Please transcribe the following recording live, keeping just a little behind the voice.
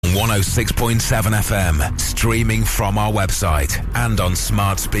106.7 FM, streaming from our website and on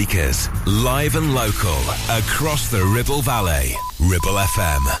smart speakers. Live and local, across the Ribble Valley. Ribble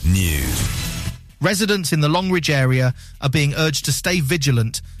FM News. Residents in the Longridge area are being urged to stay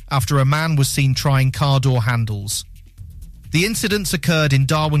vigilant after a man was seen trying car door handles. The incidents occurred in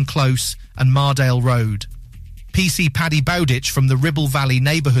Darwen Close and Mardale Road. PC Paddy Bowditch from the Ribble Valley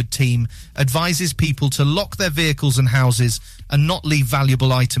neighbourhood team advises people to lock their vehicles and houses and not leave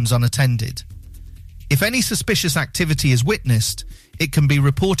valuable items unattended. If any suspicious activity is witnessed, it can be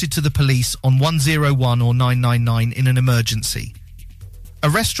reported to the police on 101 or 999 in an emergency. A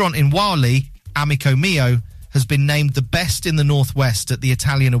restaurant in Whalley, Amico Mio, has been named the best in the Northwest at the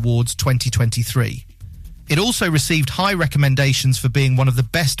Italian Awards 2023. It also received high recommendations for being one of the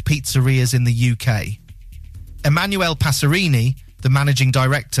best pizzerias in the UK. Emanuele Passerini, the managing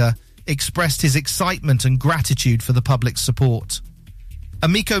director, expressed his excitement and gratitude for the public's support.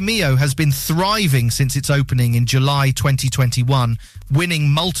 Amico Mio has been thriving since its opening in July 2021,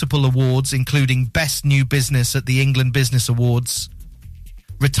 winning multiple awards including Best New Business at the England Business Awards.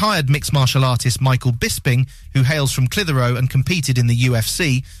 Retired mixed martial artist Michael Bisping, who hails from Clitheroe and competed in the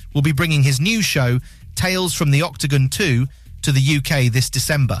UFC, will be bringing his new show, Tales from the Octagon 2, to the UK this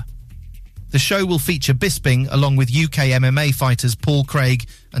December. The show will feature Bisping along with UK MMA fighters Paul Craig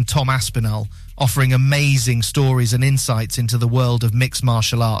and Tom Aspinall, offering amazing stories and insights into the world of mixed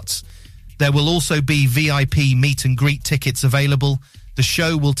martial arts. There will also be VIP meet and greet tickets available. The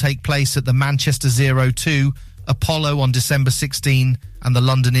show will take place at the Manchester 02, Apollo on December 16 and the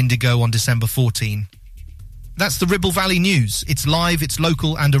London Indigo on December 14. That's the Ribble Valley News. It's live, it's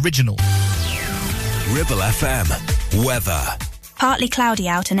local and original. Ribble FM. Weather. Partly cloudy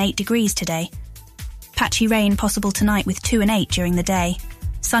out and 8 degrees today. Patchy rain possible tonight with 2 and 8 during the day.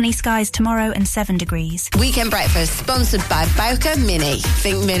 Sunny skies tomorrow and 7 degrees. Weekend Breakfast, sponsored by Bowker Mini.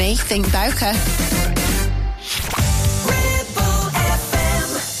 Think Bowker.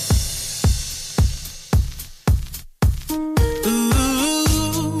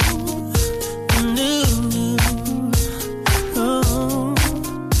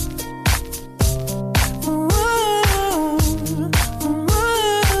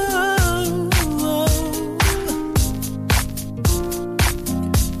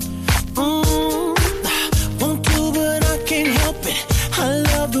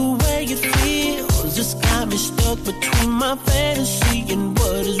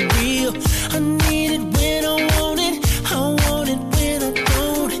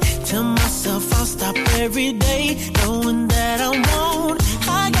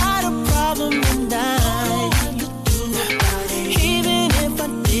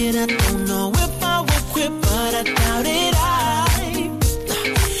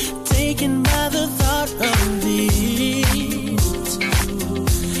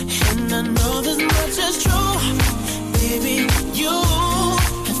 You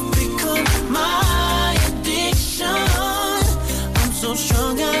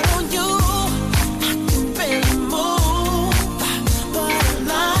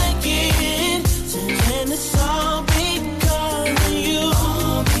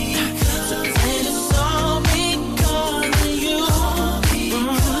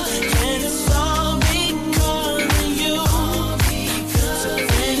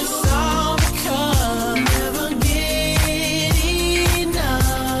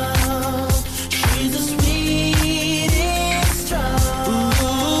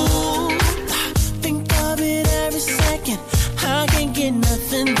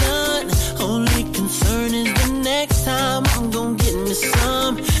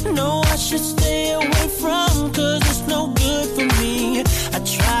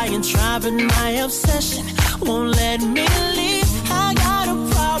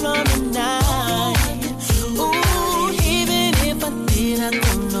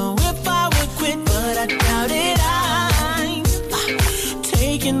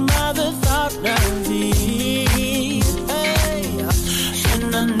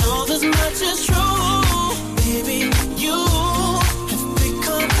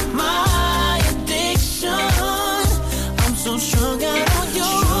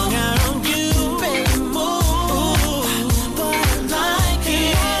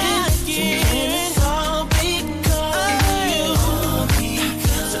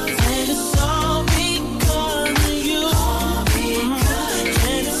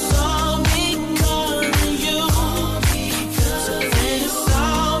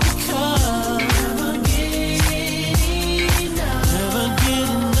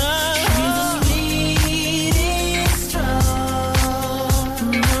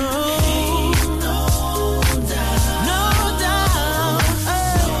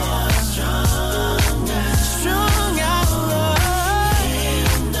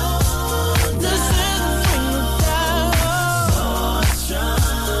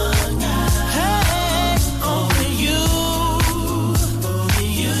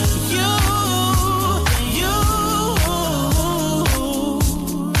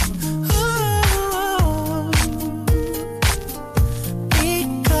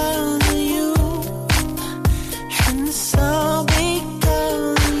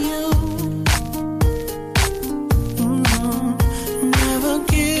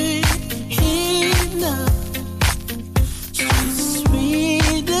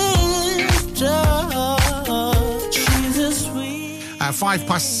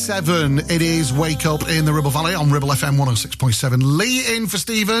 7:05. It is Wake Up in the Ribble Valley on Ribble FM 106.7. Lee in for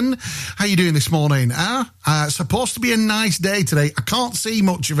Stephen. How you doing this morning? Supposed to be a nice day today. I can't see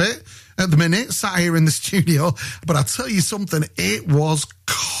much of it at the minute, sat here in the studio, but I'll tell you something, it was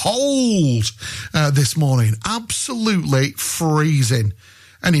cold this morning. Absolutely freezing.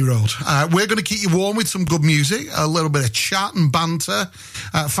 Any road. We're going to keep you warm with some good music, a little bit of chat and banter,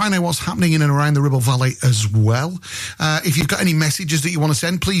 find out what's happening in and around the Ribble Valley as well. If you've got any messages that you want to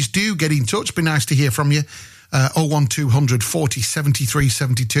send, please do get in touch. Be nice to hear from you. 01200 40 73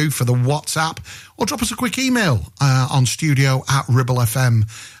 72 for the WhatsApp, or drop us a quick email on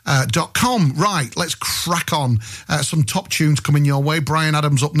studio@ribblefm.com. Right, let's crack on. Some top tunes coming your way. Brian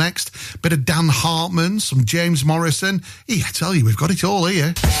Adams up next. Bit of Dan Hartman, some James Morrison. I tell you, we've got it all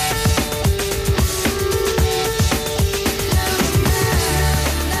here.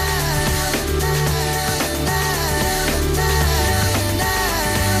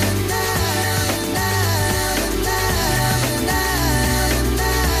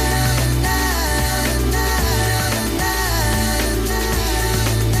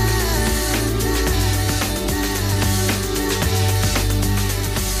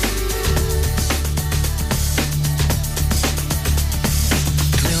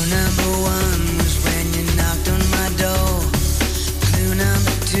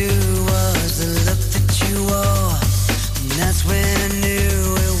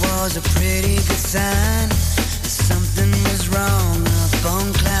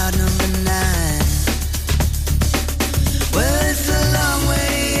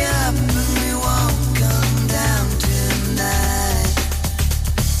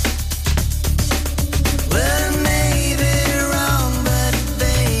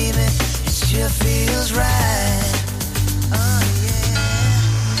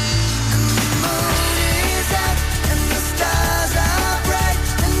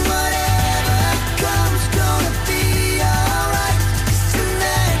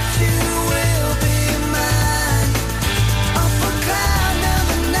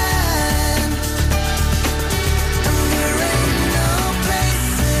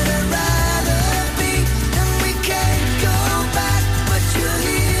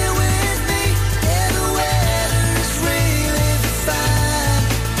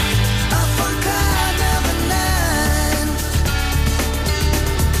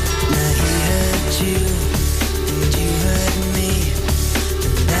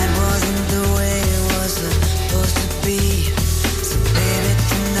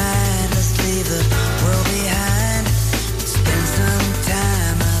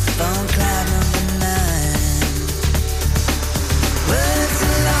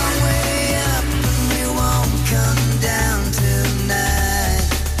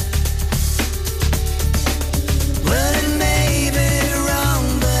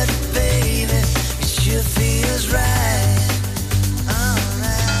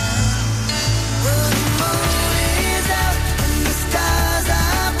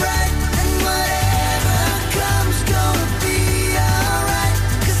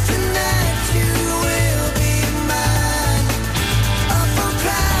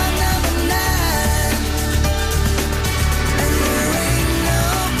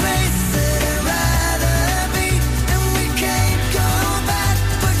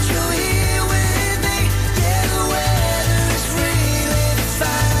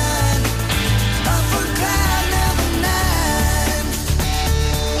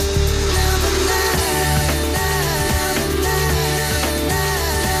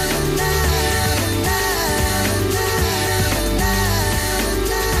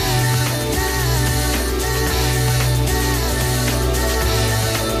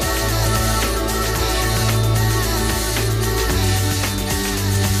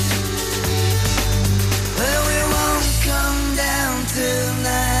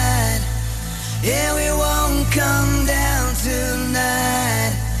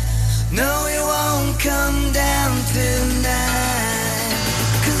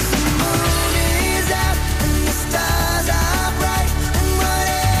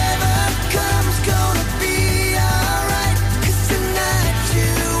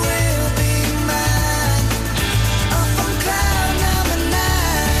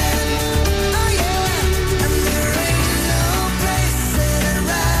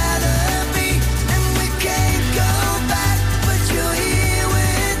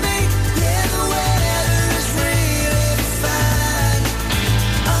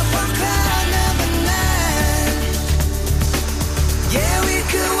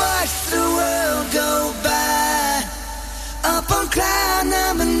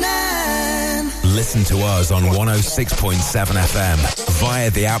 listen to us on 106.7 FM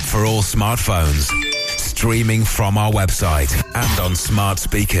via the app for all smartphones. Streaming from our website and on smart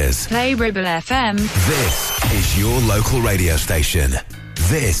speakers. Play Ribble FM. This is your local radio station.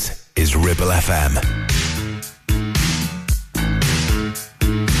 This is Ribble FM.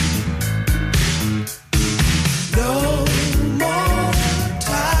 No more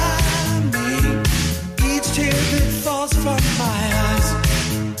timing. Each tear that falls from my eyes.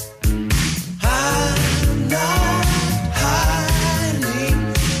 I'm not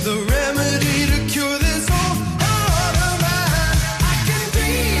hiding the remedy to cure this old heart of mine. I can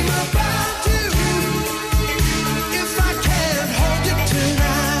dream about you if I can't hold you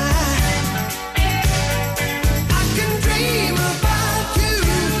tonight. I can dream about you.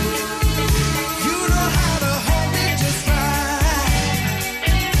 You know how to hold me just right.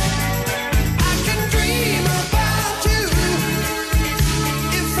 I can dream about you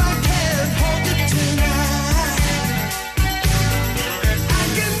if I can't hold you tonight. I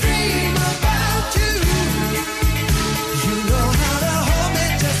can dream about you. You know how to hold me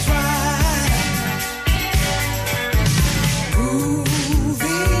just right.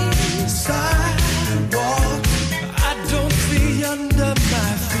 Moving sidewalk, I don't see under my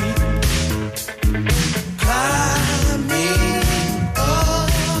feet. Climbing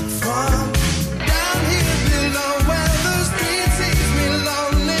up from down here below where the street sees me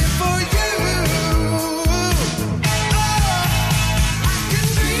lonely for you. Oh, I can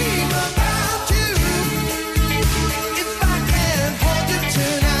dream about you if I can't hold you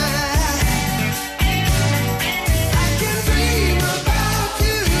tonight. I can dream about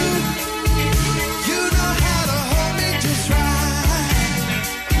you. You know how to hold me just right.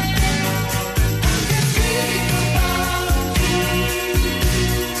 I can dream about you.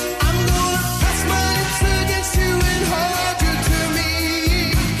 I'm gonna press my lips against you and hold you to me.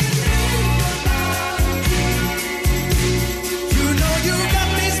 You know you got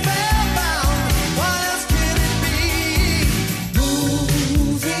me spellbound. What else can it be?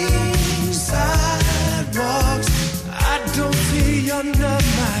 Moving sidewalks, I don't see under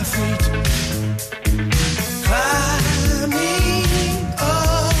my feet. Climbing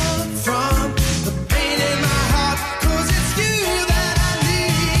up from the pain in my heart, 'cause it's you that I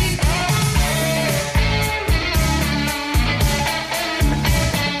need.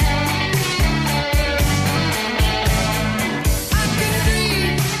 I can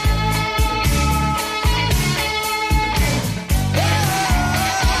dream.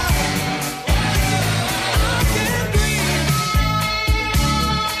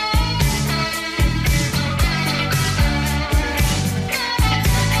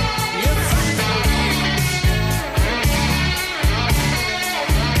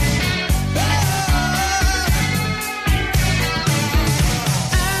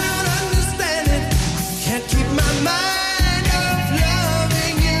 I don't understand it. Can't keep my mind off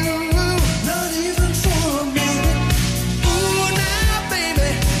loving you, not even for a minute. Ooh, now,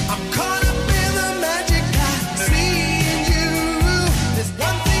 baby, I'm caught up in the magic I see in you. There's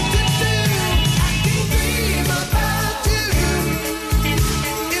one thing to do. I can dream about you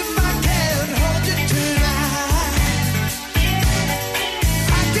if I can't hold you tonight.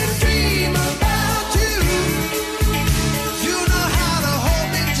 I can dream about you. You know how to hold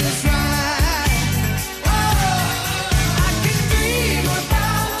me just right. Oh, I can dream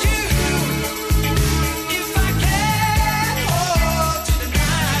about you if I can't hold you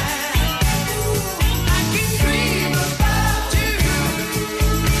tonight. I can dream about you.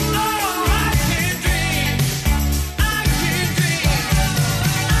 Oh, I can dream. I can dream.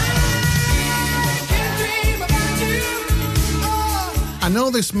 I can dream about you. Oh. I know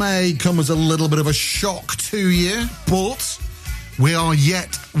this may come as a little bit of a shock to you, but we are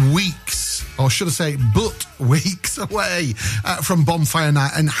yet weeks, or should I say, but weeks away from Bonfire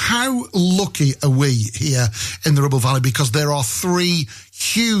Night. And how lucky are we here in the Ribble Valley, because there are 3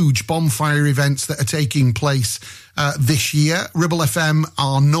 huge bonfire events that are taking place this year. Ribble FM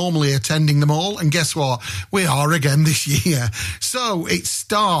are normally attending them all, and guess what? We are again this year. So it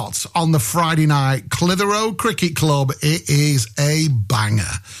starts on the Friday night, Clitheroe Cricket Club. It is a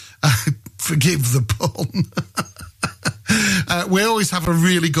banger. Forgive the pun. We always have a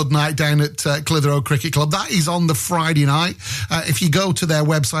really good night down at Clitheroe Cricket Club. That is on the Friday night. If you go to their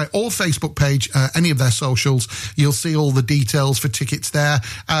website or Facebook page, any of their socials, you'll see all the details for tickets there.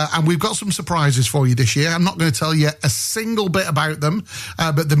 And we've got some surprises for you this year. I'm not going to tell you a single bit about them,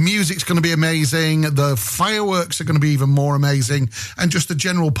 but the music's going to be amazing. The fireworks are going to be even more amazing. And just the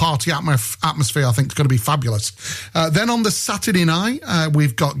general party atmosphere, I think, is going to be fabulous. Then on the Saturday night,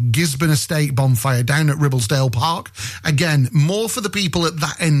 we've got Gisborne Estate Bonfire down at Ribblesdale Park. Again, again, more for the people at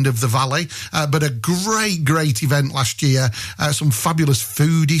that end of the valley, but a great event last year. Some fabulous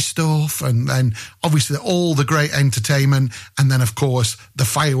foodie stuff, and then obviously all the great entertainment, and then of course the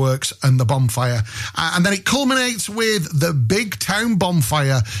fireworks and the bonfire. And then it culminates with the Big Town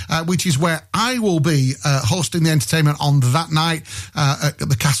Bonfire, which is where I will be hosting the entertainment on that night at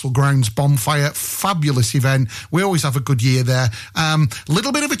the Castle Grounds Bonfire. Fabulous event. We always have a good year there.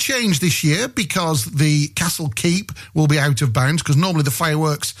 Little bit of a change this year because the Castle Keep will be out of bounds, because normally the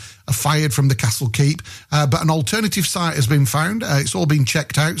fireworks are fired from the Castle Keep, but an alternative site has been found. It's all been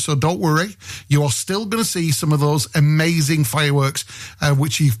checked out, so don't worry. You are still going to see some of those amazing fireworks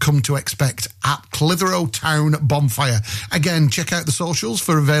which you've come to expect at Clitheroe Town Bonfire. Again, check out the socials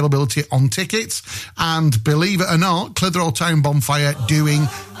for availability on tickets, and believe it or not, Clitheroe Town Bonfire doing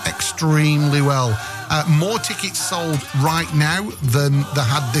extremely well. More tickets sold right now than they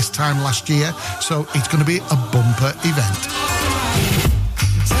had this time last year, so it's going to be a bumper event.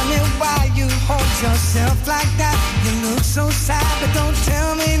 Tell me why you hold yourself like that. You look so sad, but don't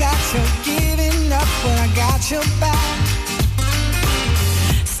tell me that you're giving up when I got your back.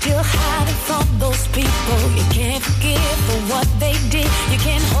 Still hiding from those people you can't forgive for what they did. You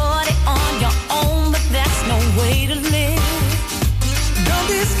can't hold it on your own, but that's no way to live. Don't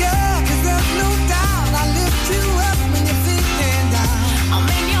be scared, 'cause there's no doubt I lift you up when you're feeling down. I'm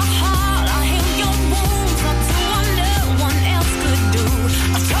in your heart, I heal your wounds. I'll do what no one else could do.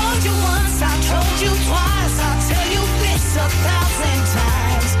 I told you once, I told you twice, I'll tell you this 1,000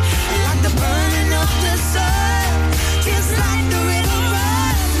 times. Like the burning of the sun, just like the river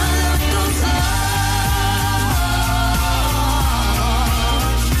runs, my love goes on.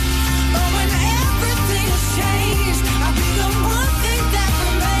 Oh, when everything's changed, I'll be the one thing that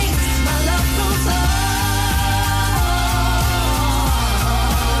remains. My love goes on.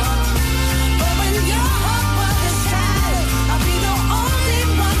 Oh, when your heart was shattered, I'll be the only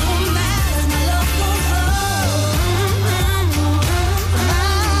one who matters. My love goes on. My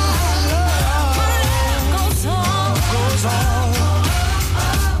love goes on.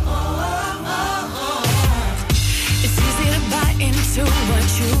 It's easy to buy into what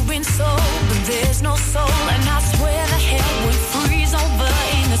you've been sold, but there's no soul, and I swear the hell would freeze over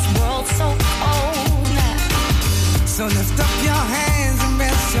in this world so cold now. So lift up your hands and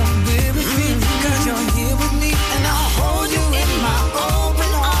rest your weary feet, 'cause you're here with me, and I'll hold you in my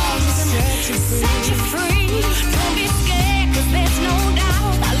open arms and Set you free. Don't be scared, 'cause there's no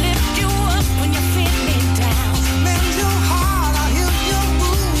doubt I lift you up when you're feeling down. mend your heart. I'll heal your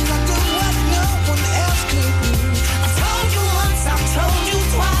wounds. I'll do what no one else could do. I told you once, I told you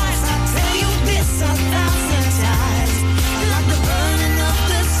twice, I'll tell you this 1,000 times. Like the burning of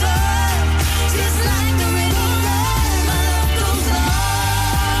the sun, just like the river runs, my love goes on.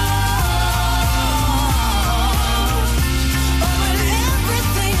 Oh, when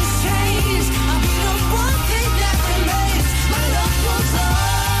everything's changed, I'll be the one thing that remains. My love goes on.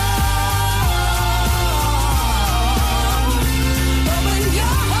 Oh, when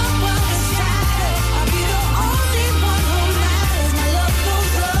your heart was shattered, I'll be the only one who matters. My love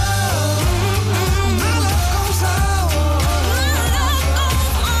goes on. My love goes on.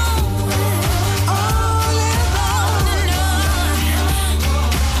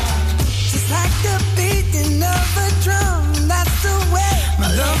 Just like the beating of a drum, that's the way My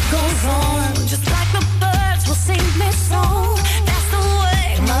love goes on, just like the birds will sing this song. That's the way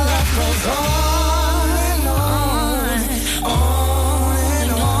my love goes on and on, on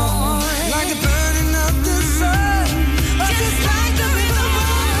and on. like the burning of the sun. Just like the river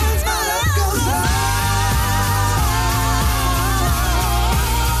runs, my love goes on.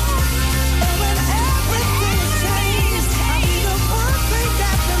 And when everything's changed, I'll be the one thing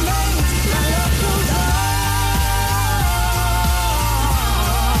that remains. My love goes on.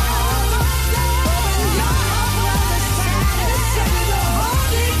 When your heart was shattered, I'll be the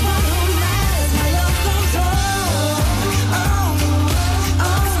only one who matters. My love goes on.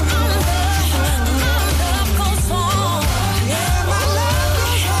 My love goes on. Yeah, my love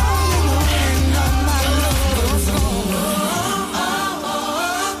goes on and on. My love goes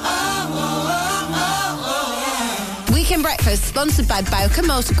on. Weekend Breakfast, sponsored by Bowker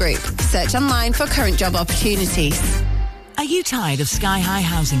Motor Group. Search online for current job opportunities. Are you tired of sky-high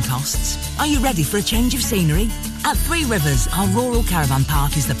housing costs? Are you ready for a change of scenery? At Three Rivers, our rural caravan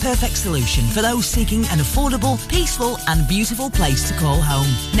park is the perfect solution for those seeking an affordable, peaceful and beautiful place to call home.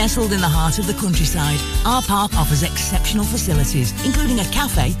 Nestled in the heart of the countryside, our park offers exceptional facilities, including a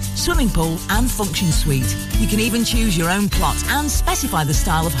cafe, swimming pool and function suite. You can even choose your own plot and specify the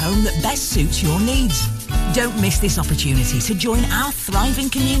style of home that best suits your needs. Don't miss this opportunity to join our thriving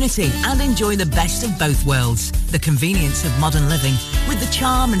community and enjoy the best of both worlds. The convenience of modern living with the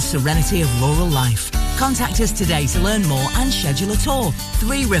charm and serenity of rural life. Contact us today to learn more and schedule a tour.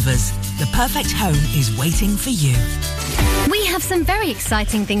 3 Rivers, the perfect home is waiting for you. We have some very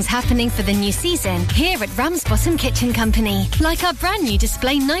exciting things happening for the new season here at Ramsbottom Kitchen Company, like our brand new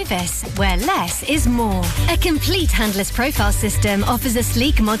display Novus, where less is more. A complete handless profile system offers a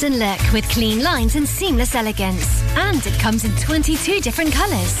sleek modern look with clean lines and seamless elegance. And it comes in 22 different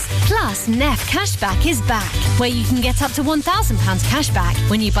colours. Plus, Neff Cashback is back, where you can get up to £1,000 cashback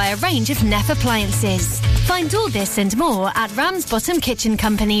when you buy a range of Neff appliances. Find all this and more at Ramsbottom Kitchen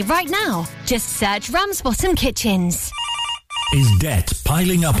Company right now. Just search Ramsbottom Kitchens. Is debt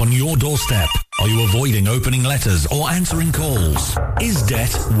piling up on your doorstep? Are you avoiding opening letters or answering calls? Is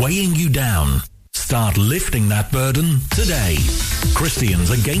debt weighing you down? Start lifting that burden today.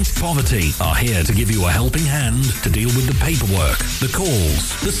 Christians Against Poverty are here to give you a helping hand to deal with the paperwork, the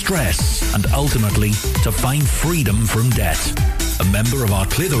calls, the stress, and ultimately to find freedom from debt. A member of our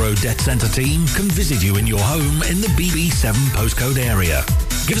Clitheroe Debt Centre team can visit you in your home in the BB7 postcode area.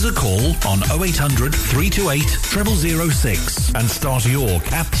 Give us a call on 0800 328 0006 and start your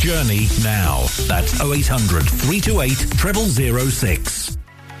CAP journey now. That's 0800 328 0006.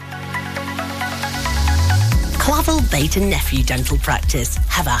 Clavel Bait and Nephew Dental Practice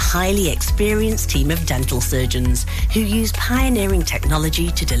have a highly experienced team of dental surgeons who use pioneering technology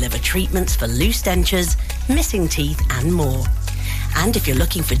to deliver treatments for loose dentures, missing teeth and more. And if you're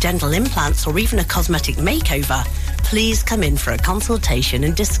looking for dental implants or even a cosmetic makeover, please come in for a consultation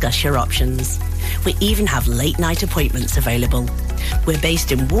and discuss your options. We even have late night appointments available. We're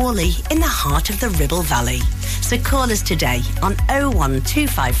based in Worley in the heart of the Ribble Valley. So call us today on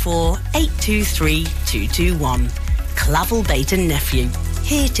 01254 823 221. Clavel Bait and Nephew,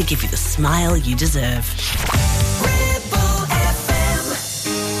 here to give you the smile you deserve.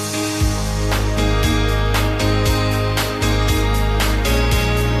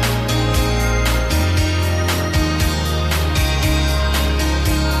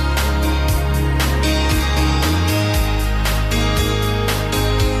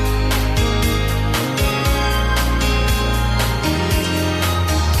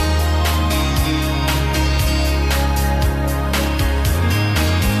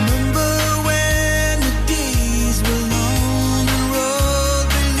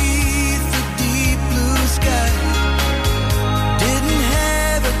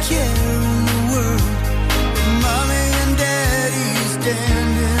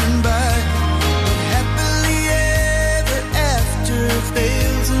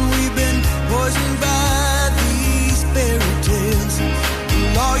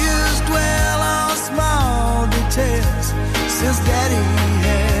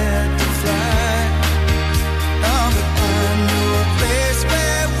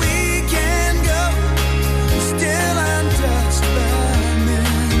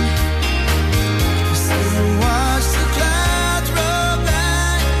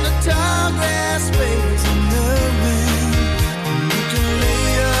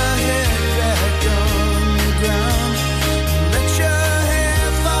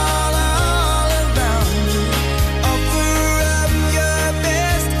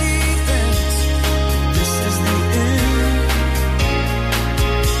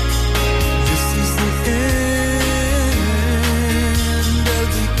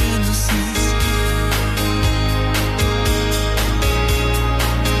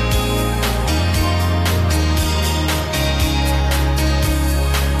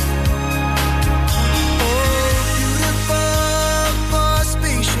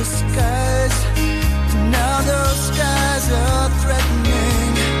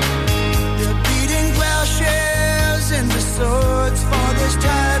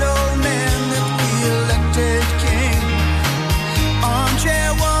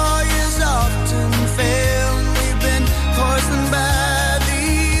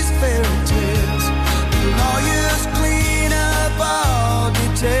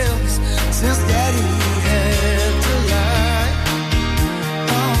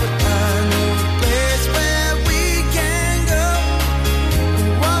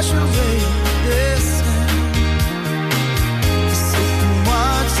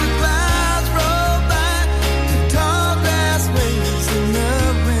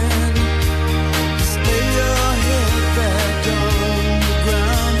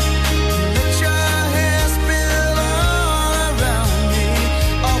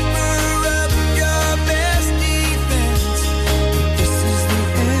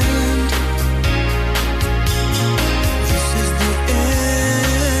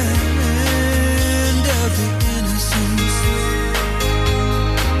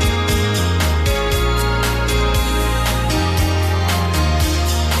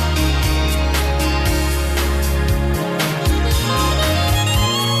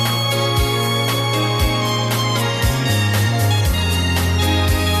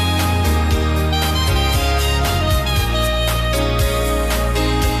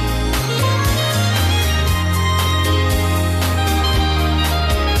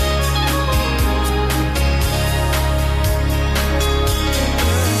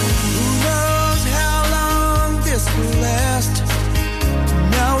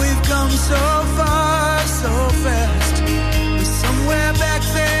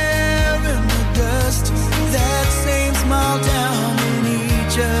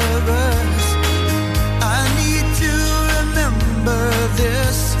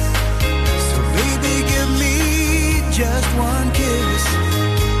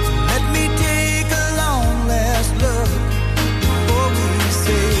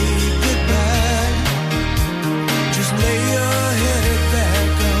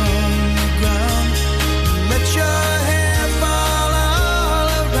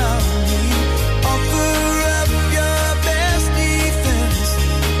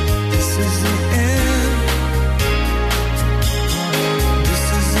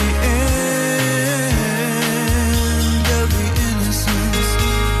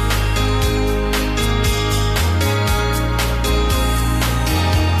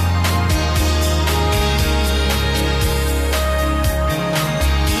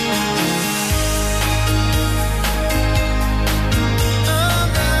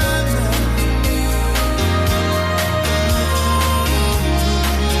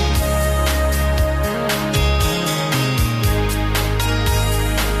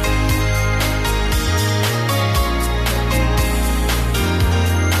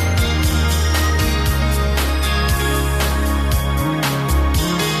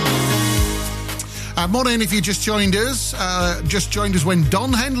 Morning if you just joined us. When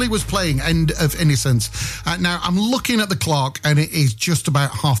Don Henley was playing End of Innocence. Now, I'm looking at the clock and it is just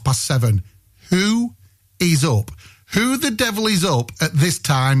about 7:30. Who is up? Who the devil is up at this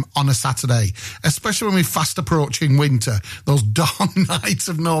time on a Saturday? Especially when we're fast approaching winter, those dawn nights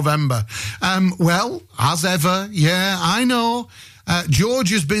of November. Well, as ever, yeah, I know.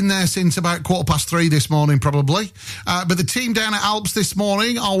 George has been there since about 3:15 this morning, probably. But the team down at Alps this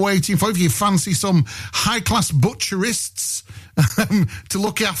morning are waiting for, if you fancy some high-class butcherists to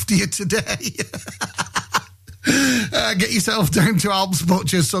look after you today. Get yourself down to Alps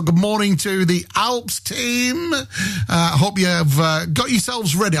Butchers. So good morning to the Alps team. I hope you have got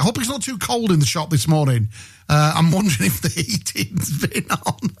yourselves ready. I hope it's not too cold in the shop this morning. I'm wondering if the heating's been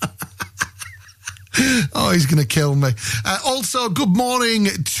on. Oh, he's going to kill me. Also, good morning.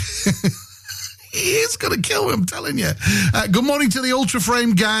 He is going to kill me, I'm telling you. Good morning to the Ultra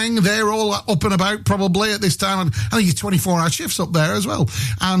Frame gang. They're all up and about probably at this time. I think it's 24-hour shifts up there as well.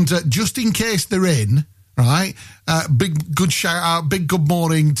 And just in case they're in, right, big good shout out, big good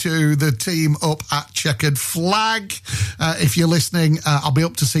morning to the team up at Checkered Flag. If you're listening, I'll be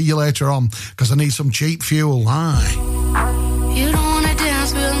up to see you later on because I need some cheap fuel. Aye. You don't want to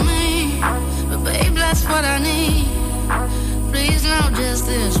dance with me, but babe, that's what I need. Please, not just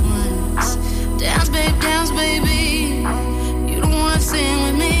this once. Dance, baby. You don't want to sing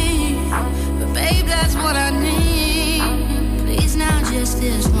with me, but babe, that's what I need. Please, not just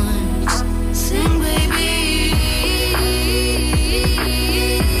this once. Sing, baby.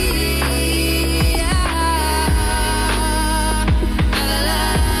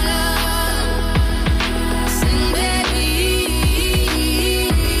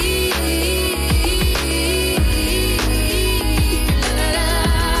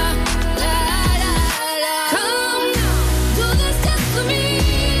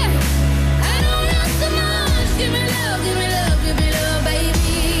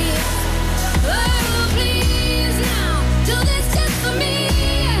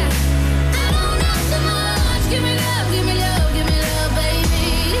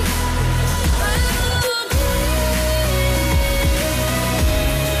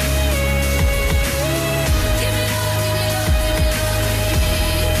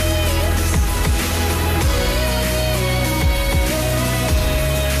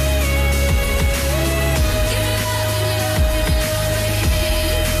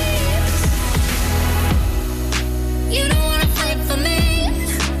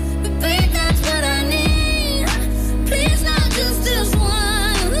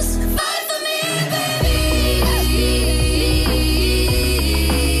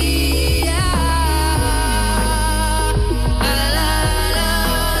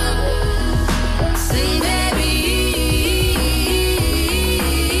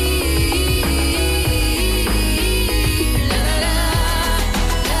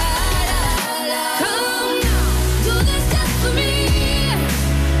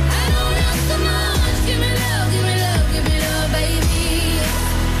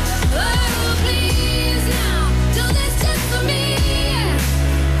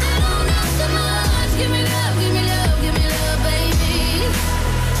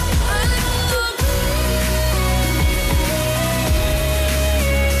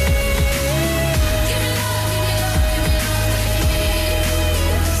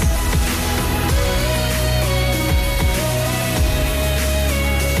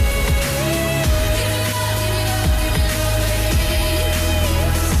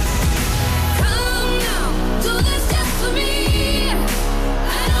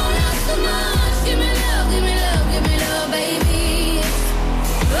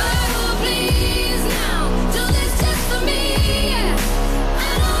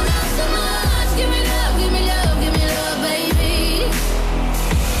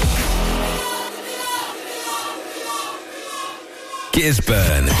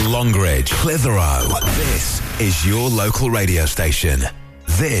 Gisburn, Longridge, Clitheroe. This is your local radio station.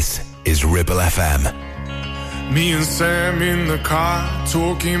 This is Ribble FM. Me and Sam in the car,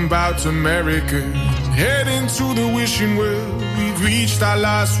 talking about America. Heading to the wishing well, we've reached our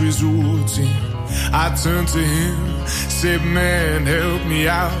last resort. I turned to him, said, man, help me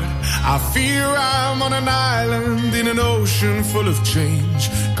out. I fear I'm on an island in an ocean full of change.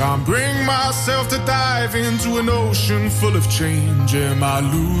 Can't bring myself to dive into an ocean full of change. Am I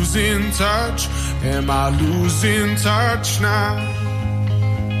losing touch? Am I losing touch now?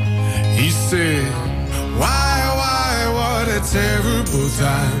 He said, why, what a terrible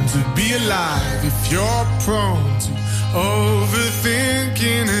time to be alive if you're prone to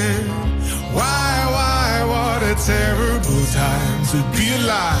overthinking it. Why, what a terrible time to be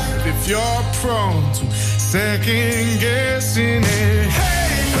alive if you're prone to second guessing it.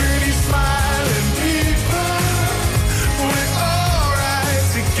 Hey, pretty smiling people, we're alright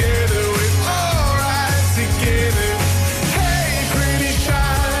together, we're alright together. Hey, pretty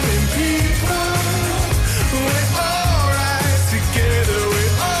shining people, we're alright together,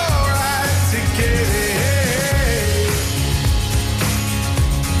 we're alright together.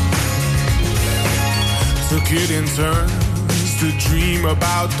 Took it in turns to dream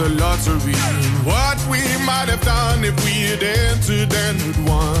about the lottery and what we might have done if we had entered and had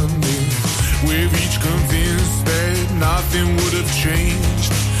won it. We're each convinced that nothing would have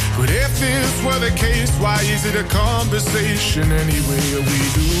changed. But if this were the case, why is it a conversation anyway? Are we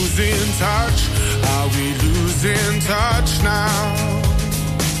losing touch? Are we losing touch now?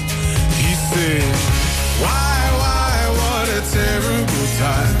 He said, why, what a terrible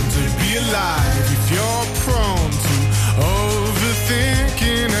time to be alive if you're prone to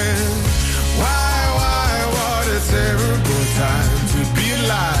overthinking it. Why, what a terrible time to be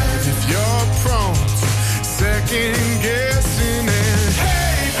alive if you're prone to second guessing it.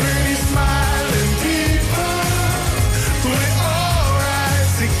 Hey, pretty smiling people, we're alright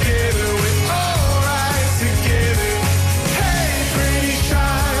together, we're alright together. Hey, pretty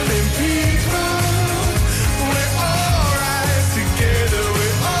shining people, we're alright together,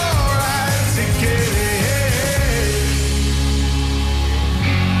 we're alright together.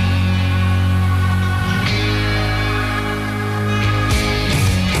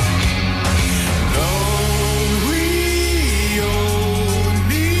 Don't we all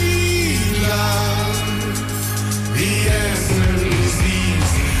need love? The answer is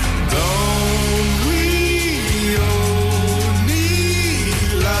easy. Don't we all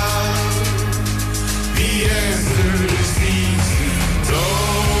need love? The answer is easy.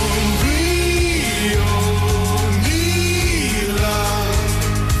 Don't we all need love?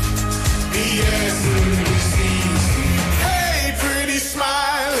 The answer is easy. Hey, pretty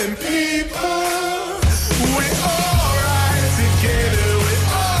smiling people, we're alright together, we're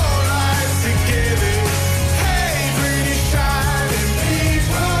alright together. Hey, pretty shining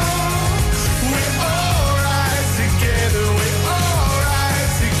people, we're alright together, we're alright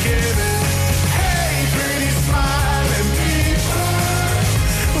together. Hey, pretty smiling people,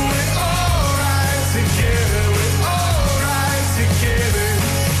 we're alright together, we're alright together.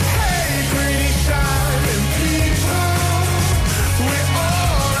 Hey, pretty shining people, we're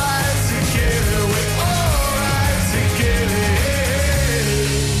alright together, we're alright together.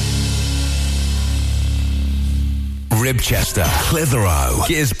 Ribchester, Clitheroe,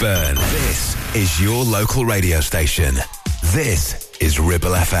 Gisborne. This is your local radio station. This is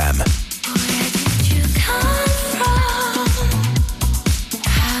Ribble FM.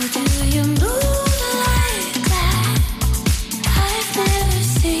 How do you move like that? I've never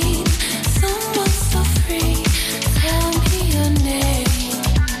seen someone so free. Tell me your name.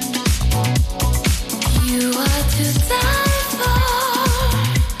 You are to die for.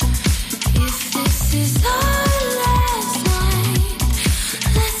 If this is our last night,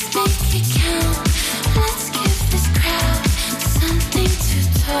 let's make it count. Let's give this crowd something to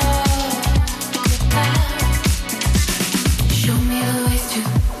talk about. Show me the ways to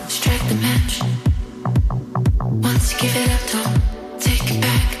strike the match. Once you give it up, don't take it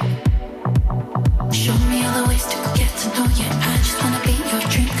back. Show me all the ways to get to know you. I just wanna be your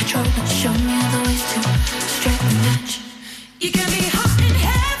dream controller. Show me all the ways to strike the match. You got me hot and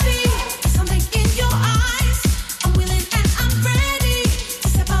heavy, something in your eyes. I'm willing and I'm ready to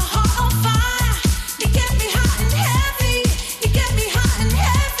set my heart on fire. You get me hot and heavy, you get me hot and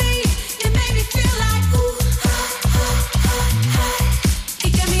heavy. You make me feel like ooh, you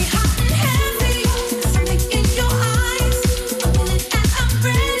get me hot and heavy, something in your eyes. I'm willing and I'm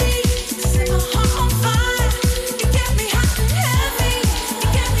ready to set my heart on fire. You get me hot and heavy, you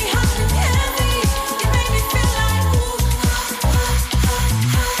get me hot and heavy. You make me feel like ooh,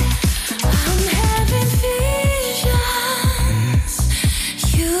 I'm having visions.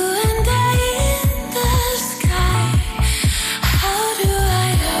 You and I in the sky. How do I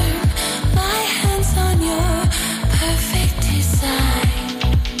learn my hands on your perfect design?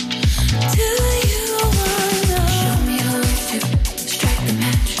 Do you wanna show me the ways to strike the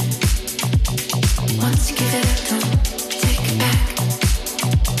match? Once you give it up, don't take it back.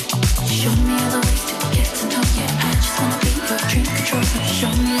 Show me all the ways to get to know you. I just wanna be your dream controller.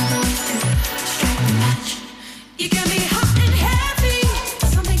 Show me all the ways to strike the match. You get me hot and heavy,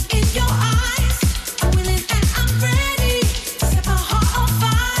 something in your eyes. I'm willing and I'm ready to set my heart on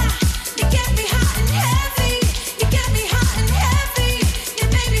fire. You get me hot and heavy, you get me hot and heavy. You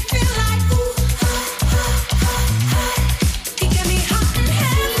make me feel like ooh,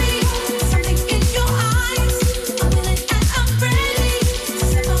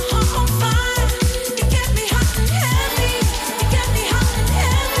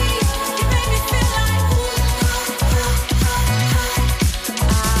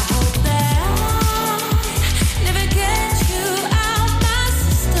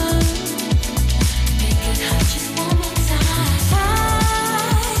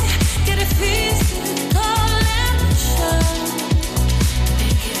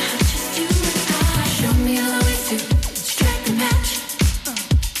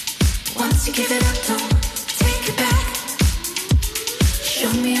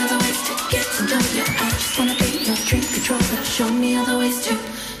 Show me other ways to get to know you. I just wanna be your dream controller. Show me other ways to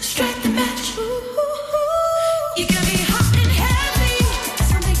strike the match. You got me hot and heavy,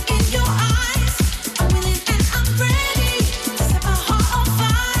 something in your eyes. I'm willing and I'm ready to set my heart on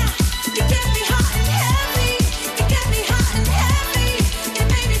fire. You get me hot and heavy, you get me hot and heavy. You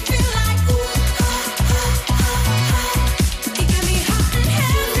make me feel like ooh, You get me hot and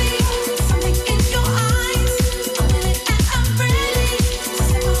heavy, something in your eyes. I'm willing and I'm ready to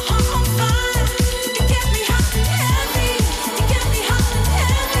set my heart on fire. You get me hot and heavy, you get me hot and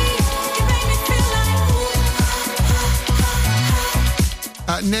heavy. You make me feel like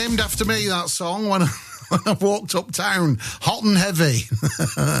Named after me, that song, when I walked uptown, hot and heavy,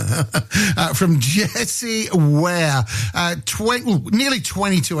 from Jesse Ware. Nearly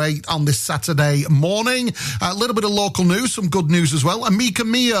 20 to 8 on this Saturday morning. A little bit of local news, some good news as well. Amica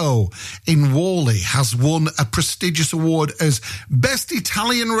Mio in Worley has won a prestigious award as Best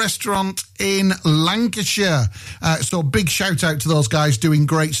Italian Restaurant in Lancashire. So big shout out to those guys doing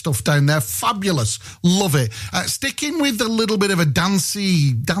great stuff down there. Fabulous. Love it. Sticking with a little bit of a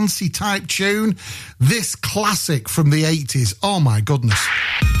dancey type tune, this classic from the 80s. Oh my goodness.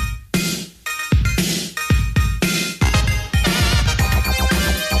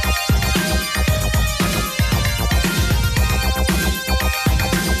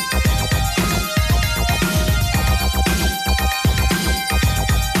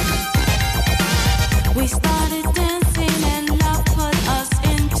 we started dancing and love put us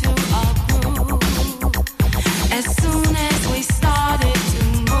into a groove. As soon as we started to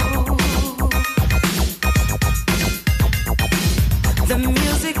move, the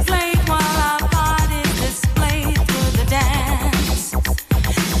music played while our bodies displayed through the dance.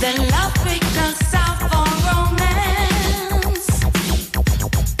 Then love picked us out for romance.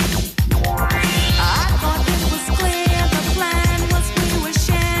 I thought it was clear the plan was we would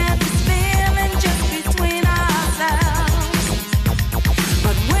share this feeling just between ourselves.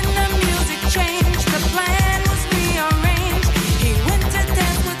 But when the music changed, the plan was rearranged. He went to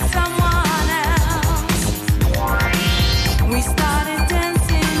dance with someone else. We started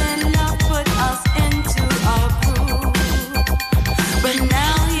dancing and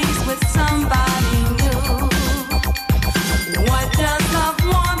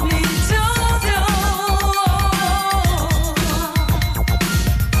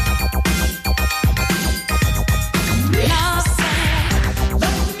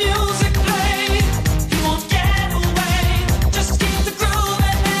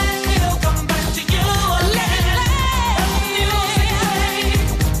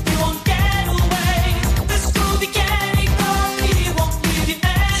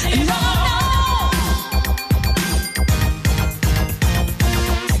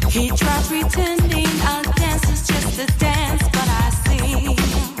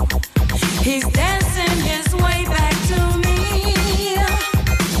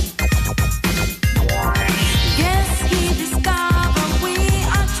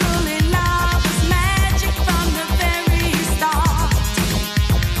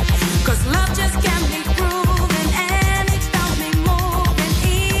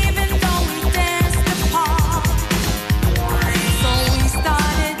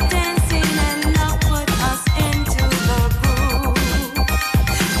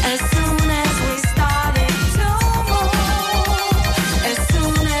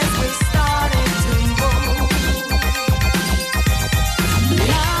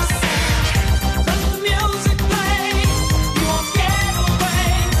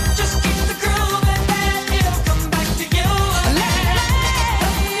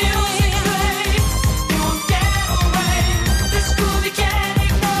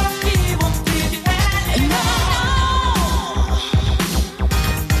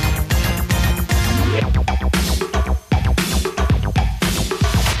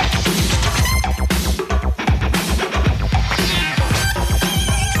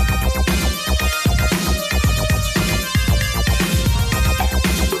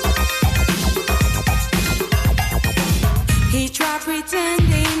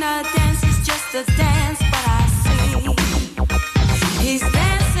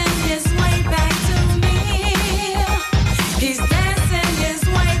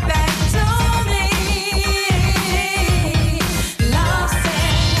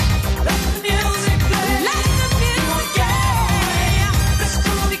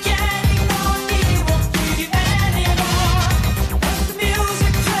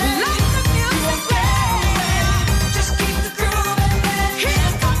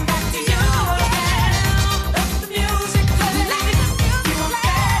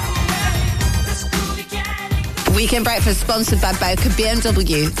Weekend Breakfast sponsored by Bowker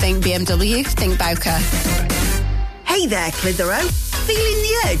BMW. Think BMW, think Bowker. Hey there, Clitheroe. Feeling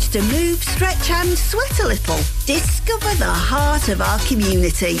the urge to move, stretch and sweat a little? Discover the heart of our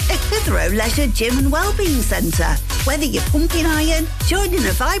community at Clitheroe Leisure Gym and Wellbeing Centre. Whether you're pumping iron, joining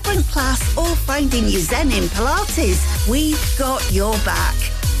a vibrant class or finding your zen in Pilates, we've got your back.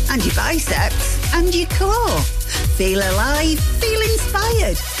 And your biceps and your core. Feel alive, feel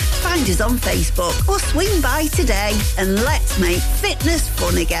inspired. Find us on Facebook or swing by today and let's make fitness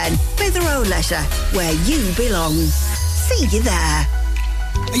fun again. Clitheroe Leisure, where you belong. See you there.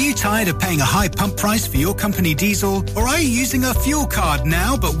 Are you tired of paying a high pump price for your company diesel? Or are you using a fuel card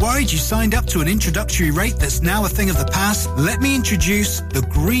now but worried you signed up to an introductory rate that's now a thing of the past? Let me introduce the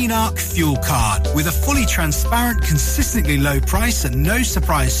Green Arc Fuel Card. With a fully transparent, consistently low price and no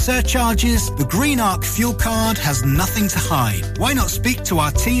surprise surcharges, the Green Arc Fuel Card has nothing to hide. Why not speak to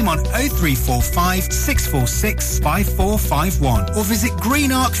our team on 0345 646 5451 or visit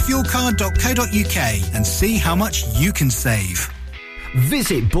greenarcfuelcard.co.uk and see how much you can save.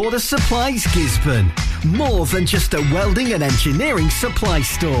 Visit Border Supplies Gisborne. More than just a welding and engineering supply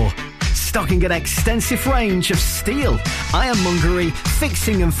store. Stocking an extensive range of steel, ironmongery,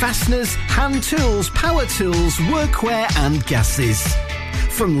 fixing and fasteners, hand tools, power tools, workwear and gases.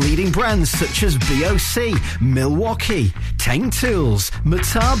 From leading brands such as BOC, Milwaukee, Tang Tools,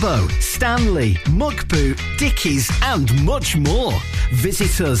 Metabo, Stanley, Muck Boot, Dickies and much more.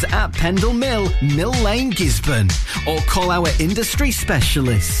 Visit us at Pendle Mill, Mill Lane, Gisborne or call our industry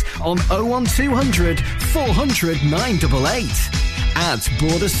specialists on 01200 400 988. At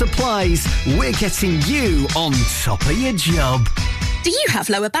Border Supplies, we're getting you on top of your job. Do you have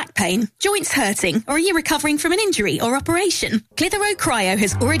lower back pain, joints hurting, or are you recovering from an injury or operation? Clitheroe Cryo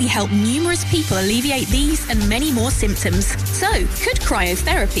has already helped numerous people alleviate these and many more symptoms. So, could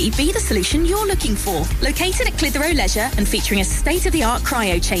cryotherapy be the solution you're looking for? Located at Clitheroe Leisure and featuring a state-of-the-art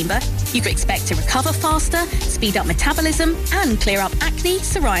cryo chamber, you can expect to recover faster, speed up metabolism, and clear up acne,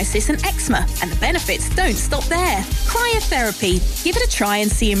 psoriasis, and eczema. And the benefits don't stop there. Cryotherapy. Give it a try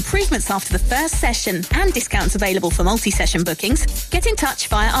and see improvements after the first session, and discounts available for multi-session bookings. Get in touch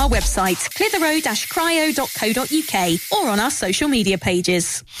via our website, clitheroe-cryo.co.uk or on our social media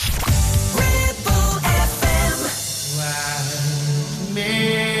pages. Ribble FM. Wild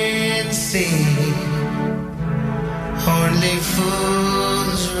men say only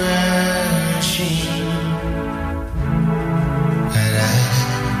fools rushing, but I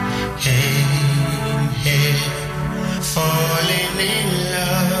am here falling in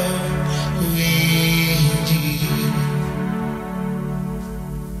love with you.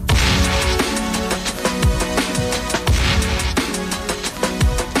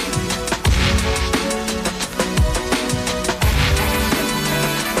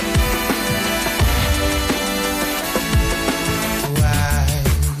 Why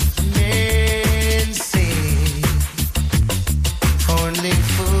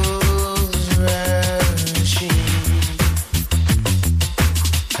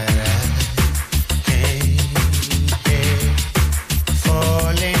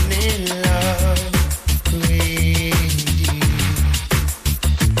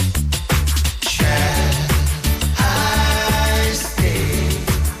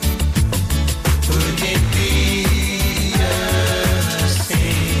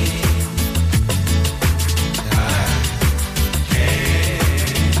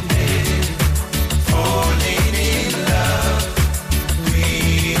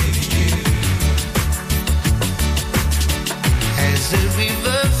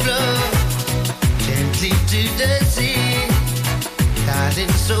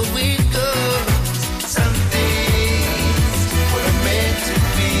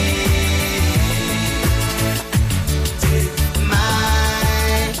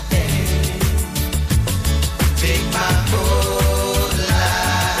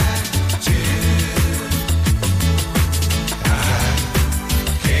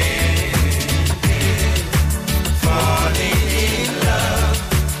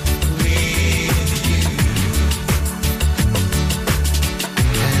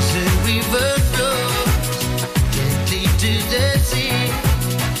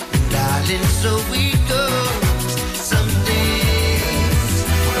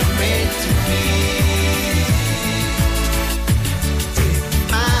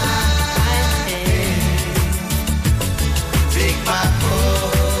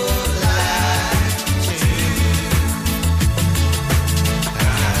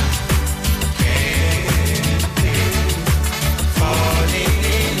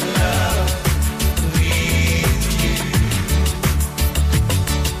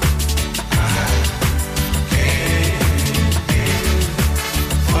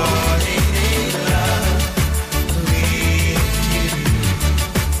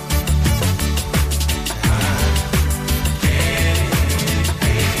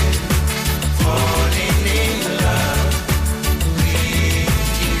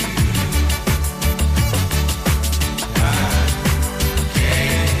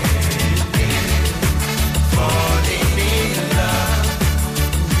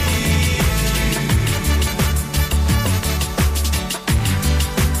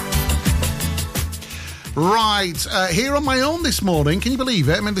Right, here on my own this morning, can you believe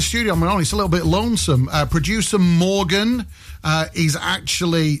it? I'm in the studio on my own, it's a little bit lonesome. Producer Morgan is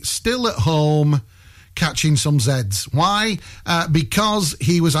actually still at home catching some Zeds. Why? Because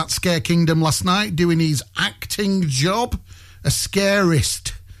he was at Scare Kingdom last night doing his acting job. A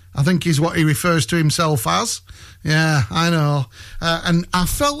scarist, I think is what he refers to himself as. Yeah, I know. And I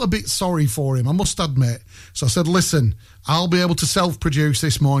felt a bit sorry for him, I must admit. So I said, listen, I'll be able to self-produce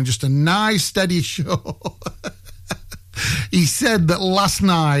this morning, just a nice, steady show. He said that last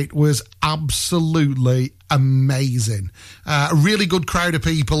night was absolutely amazing. A really good crowd of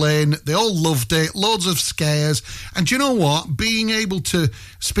people in. They all loved it. Loads of scares. And do you know what? Being able to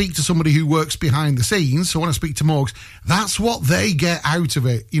speak to somebody who works behind the scenes, so when I speak to Morgs, that's what they get out of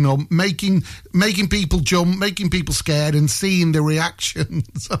it. You know, making people jump, making people scared and seeing the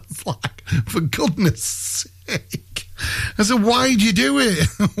reactions. I was like, for goodness sake. I said, why do you do it?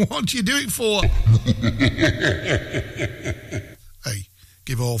 What do you do it for? Hey,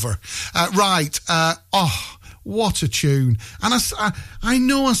 give over. Right. What a tune. And I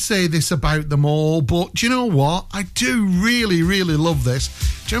know I say this about them all, but do you know what? I do really, really love this.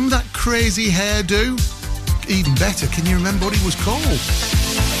 Do you remember that crazy hairdo? Even better, can you remember what he was called?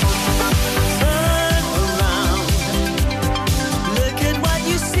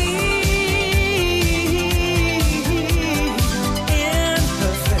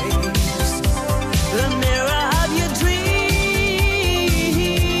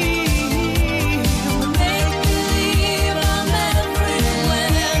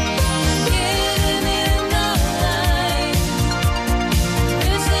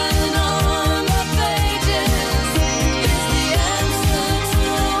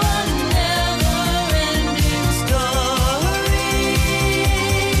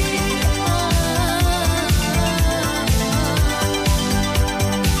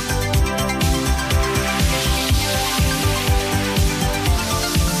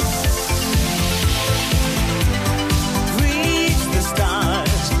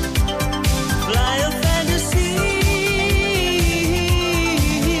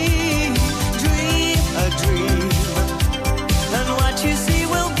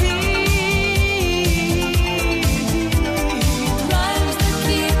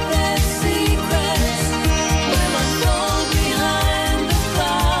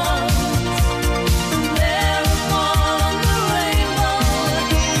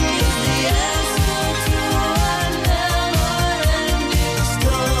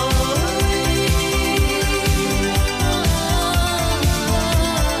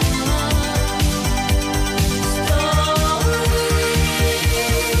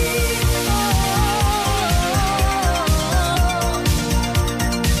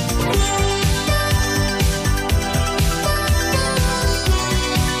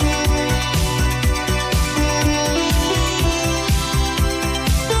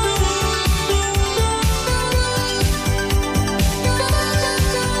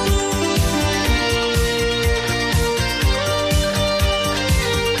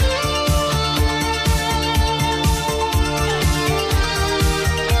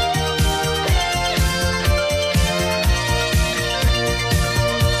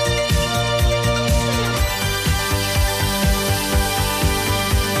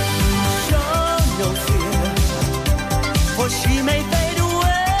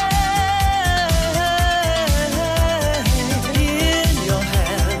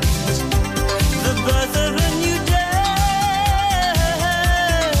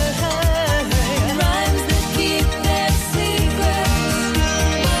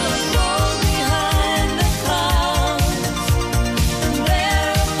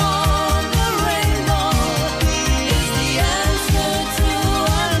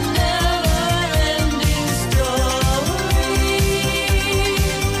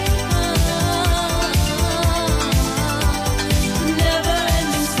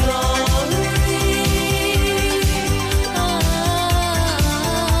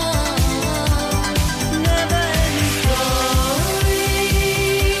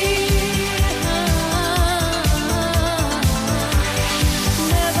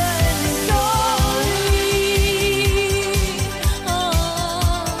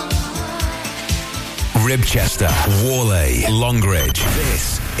 Ribchester, Worley, Longridge.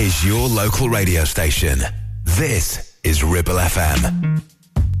 This is your local radio station. This is Ribble FM.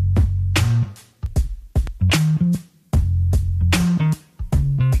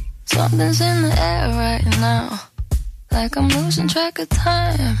 Something's in the air right now, like I'm losing track of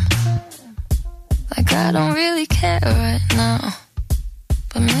time. Like I don't really care right now,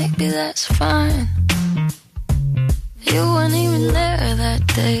 but maybe that's fine. You weren't even there that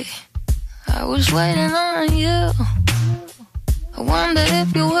day. I was waiting on you. I wonder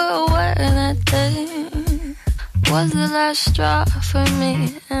if you were aware that day was the last straw for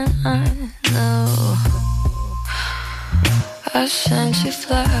me, and I know I sent you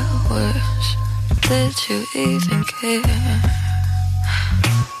flowers. Did you even care?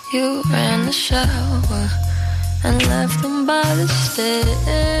 You ran the shower and left them by the stairs.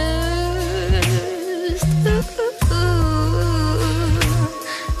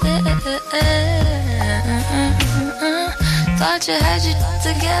 Thought you had you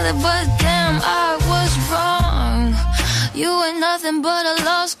together, but damn, I was wrong. You ain't nothing but a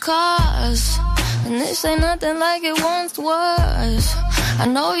lost cause, and this ain't nothing like it once was. I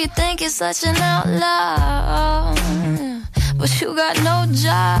know you think it's such an outlaw, but you got no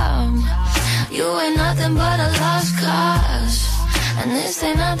job. You ain't nothing but a lost cause, and this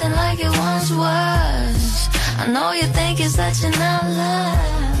ain't nothing like it once was. I know you think it's such an outlaw,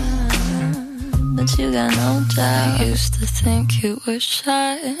 but you got no job. I used to think you were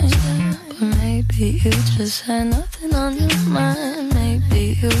shy, but maybe you just had nothing on your mind.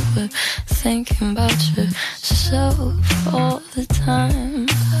 Maybe you were thinking about yourself all the time.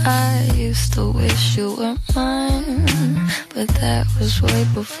 I used to wish you were mine, but that was way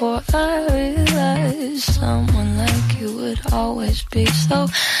before I realized someone like you would always be so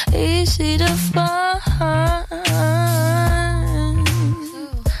easy to find.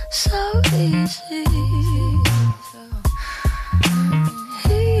 So easy.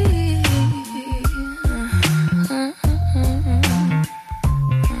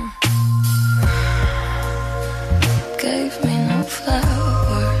 Gave me no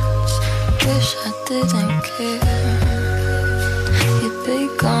flowers, wish I didn't care. You'd be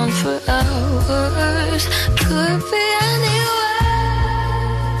gone for hours, could be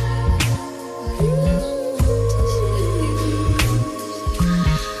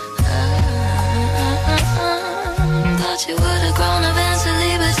thought you would've grown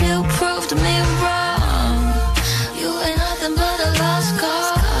eventually, but you proved me wrong. You ain't nothing but a lost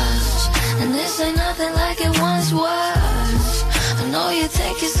cause, and this ain't nothing like it once was. I know you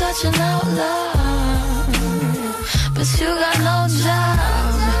think you're such an outlaw, but you got no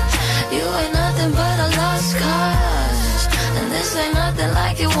job. You ain't nothing but a lost cause, and this ain't nothing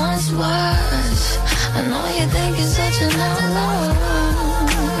like it once was. I know you think you're such an outlaw,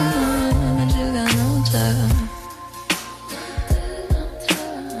 but you got no job.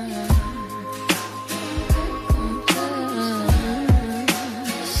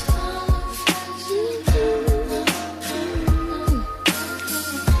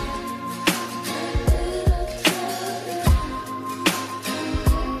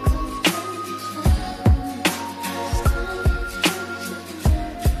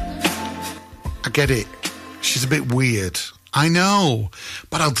 Get it. She's a bit weird. I know.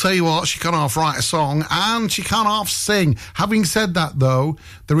 But I'll tell you what, she can't half write a song and she can't half sing. Having said that, though,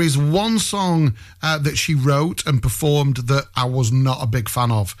 there is one song that she wrote and performed that I was not a big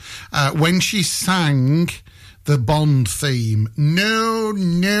fan of. When she sang the Bond theme. No.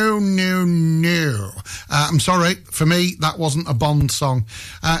 I'm sorry, for me, that wasn't a Bond song.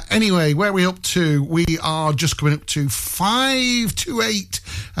 Anyway, where are we up to? We are just coming up to 5 to 8.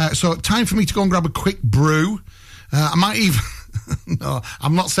 So time for me to go and grab a quick brew. I might even... No,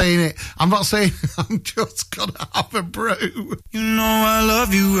 I'm not saying it. I'm just gonna have a brew. You know I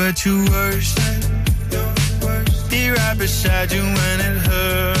love you at your worst. Be right beside you when it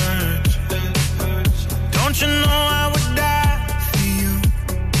hurts. Don't you know I would die for you?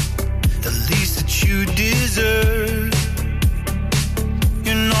 The least that you deserve.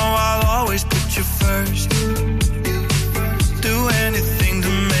 You know I'll always put you first. Do anything to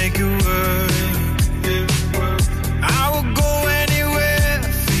make it work. I will go anywhere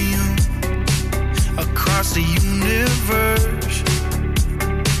for you, across the universe.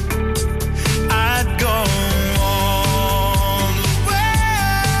 I'd go all the way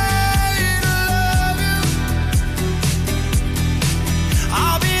to love you.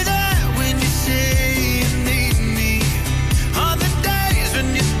 I'll be there when you say you need me. On the days when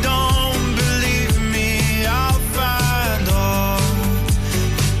you don't believe me, I'll find all the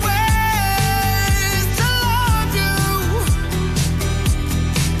ways to love you.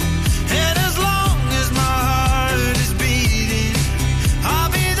 And as long as my heart is beating, I'll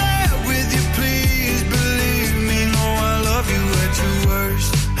be there with you, please believe me. No, I love you at your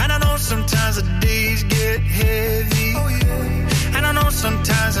worst. And I know sometimes the days get heavy. And I know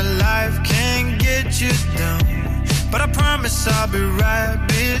sometimes a life can get you down, but I promise I'll be right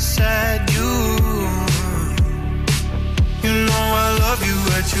beside you. You know I love you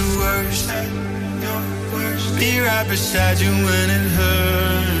at your worst. Be right beside you when it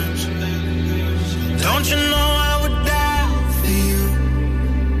hurts.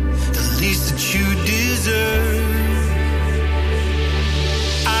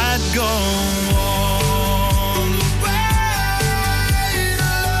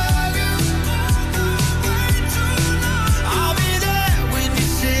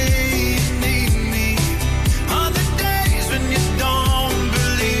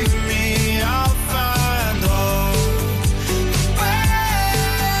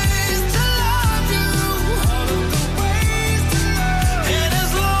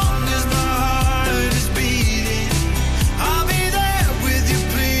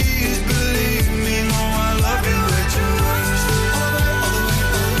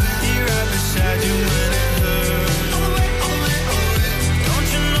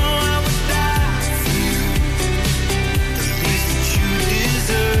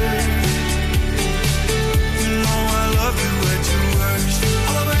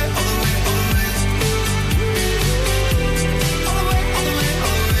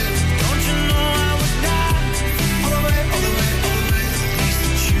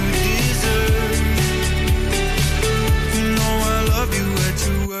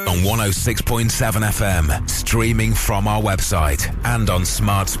 106.7 FM, streaming from our website and on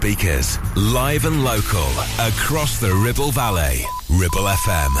smart speakers. Live and local, across the Ribble Valley. Ribble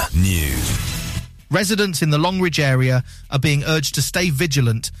FM News. Residents in the Longridge area are being urged to stay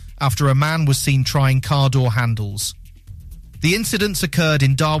vigilant after a man was seen trying car door handles. The incidents occurred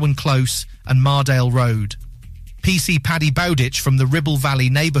in Darwen Close and Mardale Road. PC Paddy Bowditch from the Ribble Valley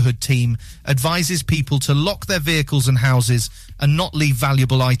neighbourhood team advises people to lock their vehicles and houses and not leave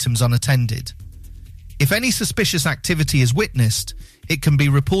valuable items unattended. If any suspicious activity is witnessed, it can be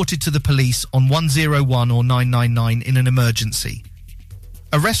reported to the police on 101 or 999 in an emergency.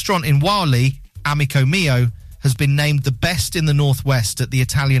 A restaurant in Whalley, Amico Mio, has been named the best in the Northwest at the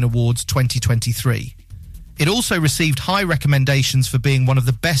Italian Awards 2023. It also received high recommendations for being one of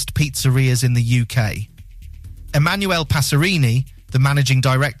the best pizzerias in the UK. Emanuele Passerini, the managing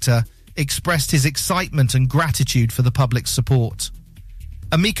director, expressed his excitement and gratitude for the public's support.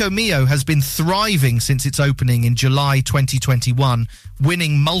 Amico Mio has been thriving since its opening in July 2021,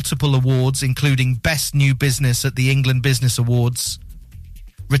 winning multiple awards including Best New Business at the England Business Awards.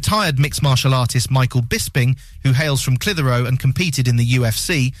 Retired mixed martial artist Michael Bisping, who hails from Clitheroe and competed in the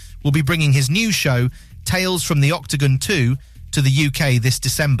UFC, will be bringing his new show, Tales from the Octagon 2, to the UK this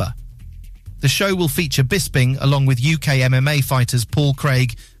December. The show will feature Bisping along with UK MMA fighters Paul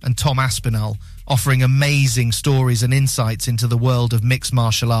Craig and Tom Aspinall, offering amazing stories and insights into the world of mixed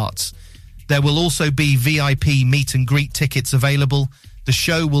martial arts. There will also be VIP meet and greet tickets available. The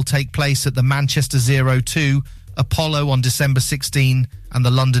show will take place at the Manchester 02, Apollo on December 16 and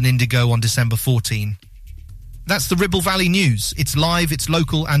the London Indigo on December 14. That's the Ribble Valley News. It's live, it's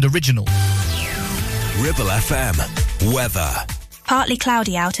local and original. Ribble FM. Weather. Partly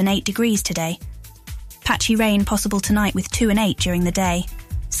cloudy out and 8 degrees today. Patchy rain possible tonight with 2 and 8 during the day.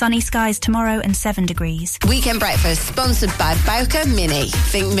 Sunny skies tomorrow and 7 degrees. Weekend Breakfast, sponsored by Bowker Mini.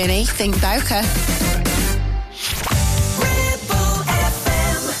 Think Bowker.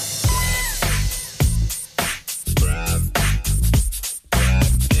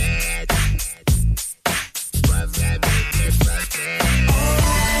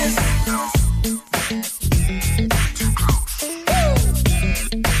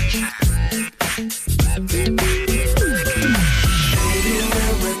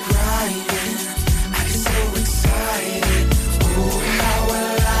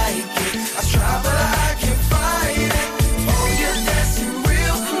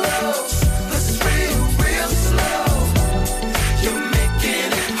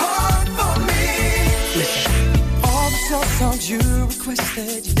 You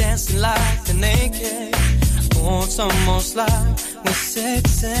dancing like a naked. Want almost like we're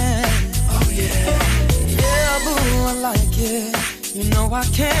sexy. Oh yeah. Yeah, boo, I like it. You know I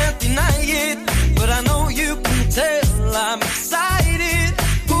can't deny it. But I know you can tell I'm excited.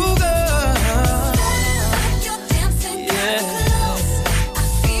 Ooh, girl. You're dancing yeah.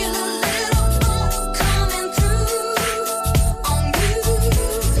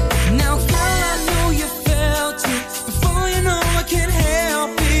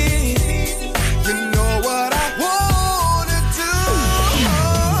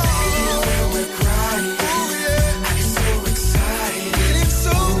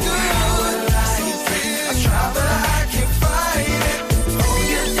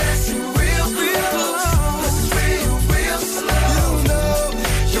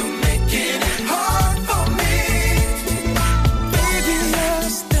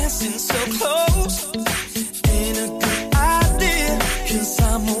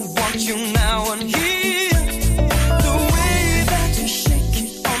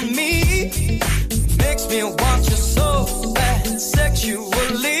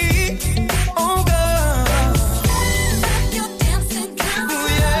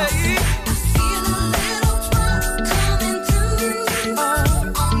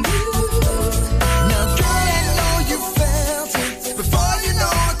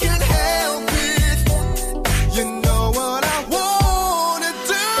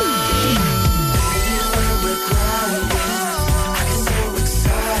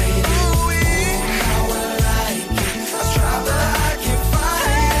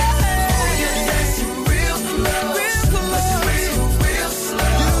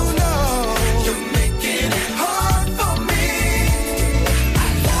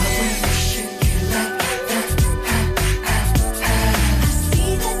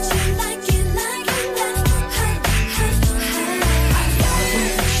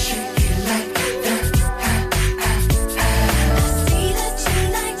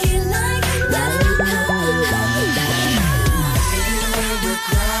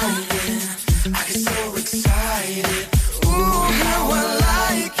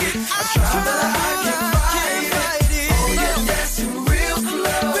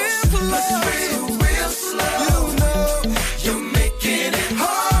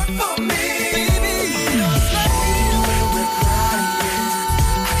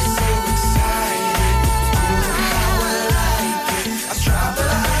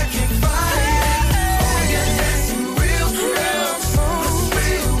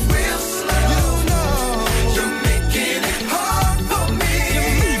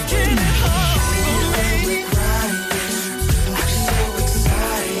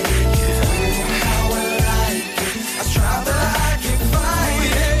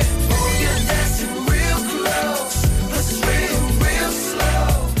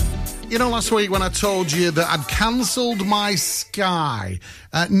 You know, last week when I told you that I'd cancelled my Sky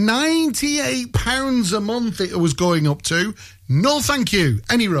at £98 a month it was going up to. No, thank you.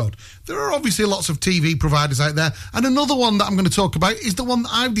 Any road. There are obviously lots of TV providers out there, and another one that I'm going to talk about is the one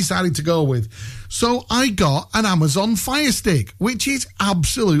that I've decided to go with. So I got an Amazon Fire Stick, which is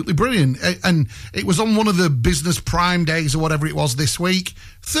absolutely brilliant. And it was on one of the Business Prime days or whatever it was this week.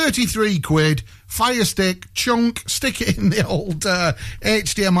 33 quid, Fire Stick, chunk, stick it in the old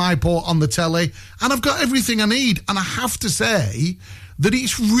HDMI port on the telly, and I've got everything I need. And I have to say that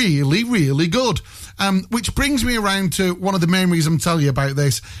it's really, really good. Which brings me around to one of the main reasons I'm telling you about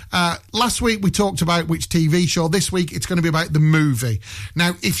this. Last week we talked about which TV show. This week it's going to be about the movie.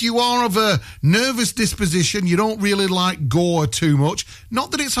 Now, if you are of a nervous disposition, you don't really like gore too much,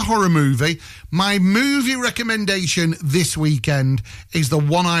 not that it's a horror movie, my movie recommendation this weekend is the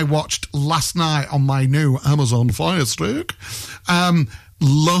one I watched last night on my new Amazon Fire Stick.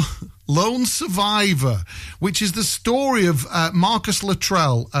 Lone Survivor, which is the story of Marcus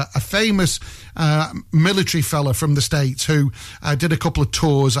Luttrell, a famous military fella from the States who did a couple of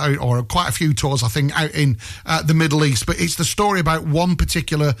tours out, or quite a few tours, I think, out in the Middle East. But it's the story about one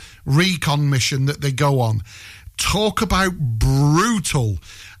particular recon mission that they go on. Talk about brutal.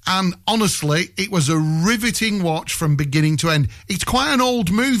 And honestly, it was a riveting watch from beginning to end. It's quite an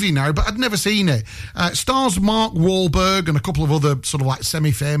old movie now, but I'd never seen it. Stars Mark Wahlberg and a couple of other sort of like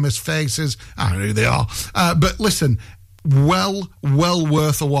semi-famous faces. I don't know who they are. But listen, well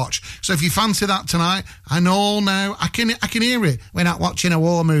worth a watch. So if you fancy that tonight, I know now, I can hear it. We're not watching a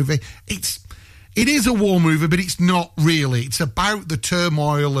war movie. It is a war movie, but it's not really. It's about the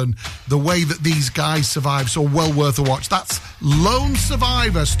turmoil and the way that these guys survive, so well worth a watch. That's Lone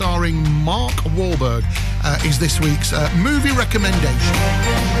Survivor, starring Mark Wahlberg, is this week's movie recommendation.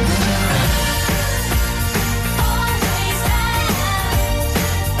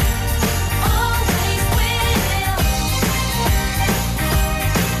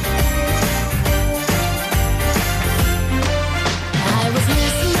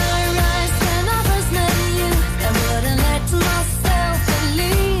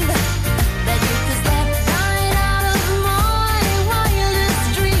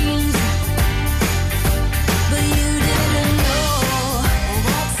 But you didn't know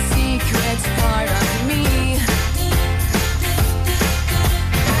what's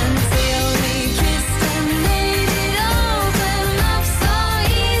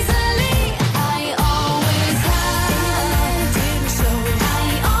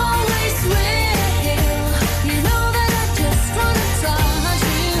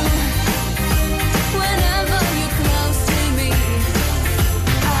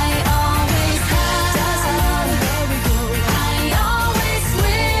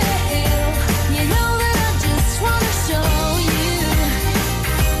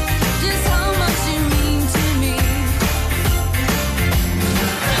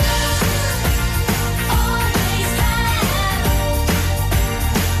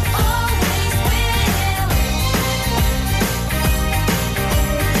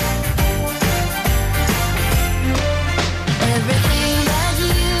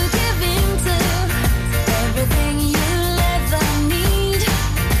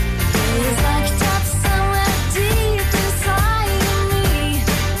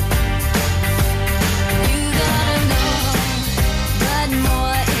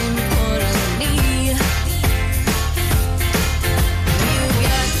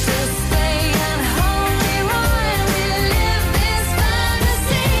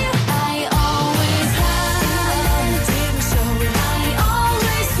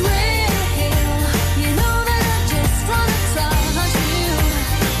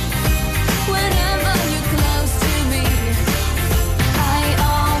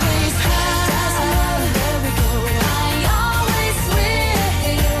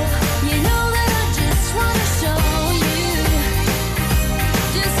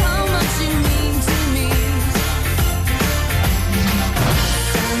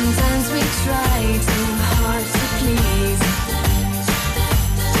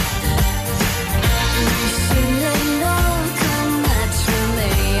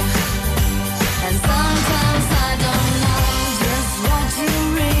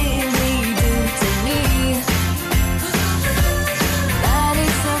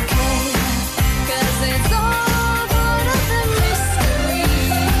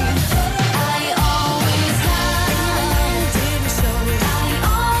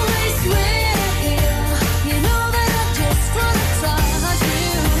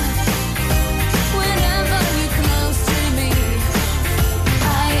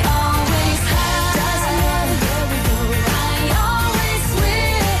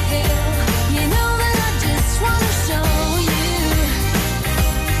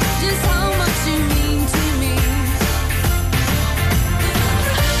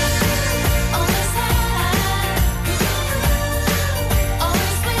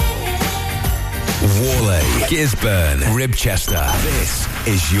Gisburn, Ribchester. This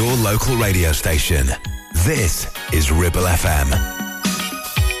is your local radio station. This is Ribble FM.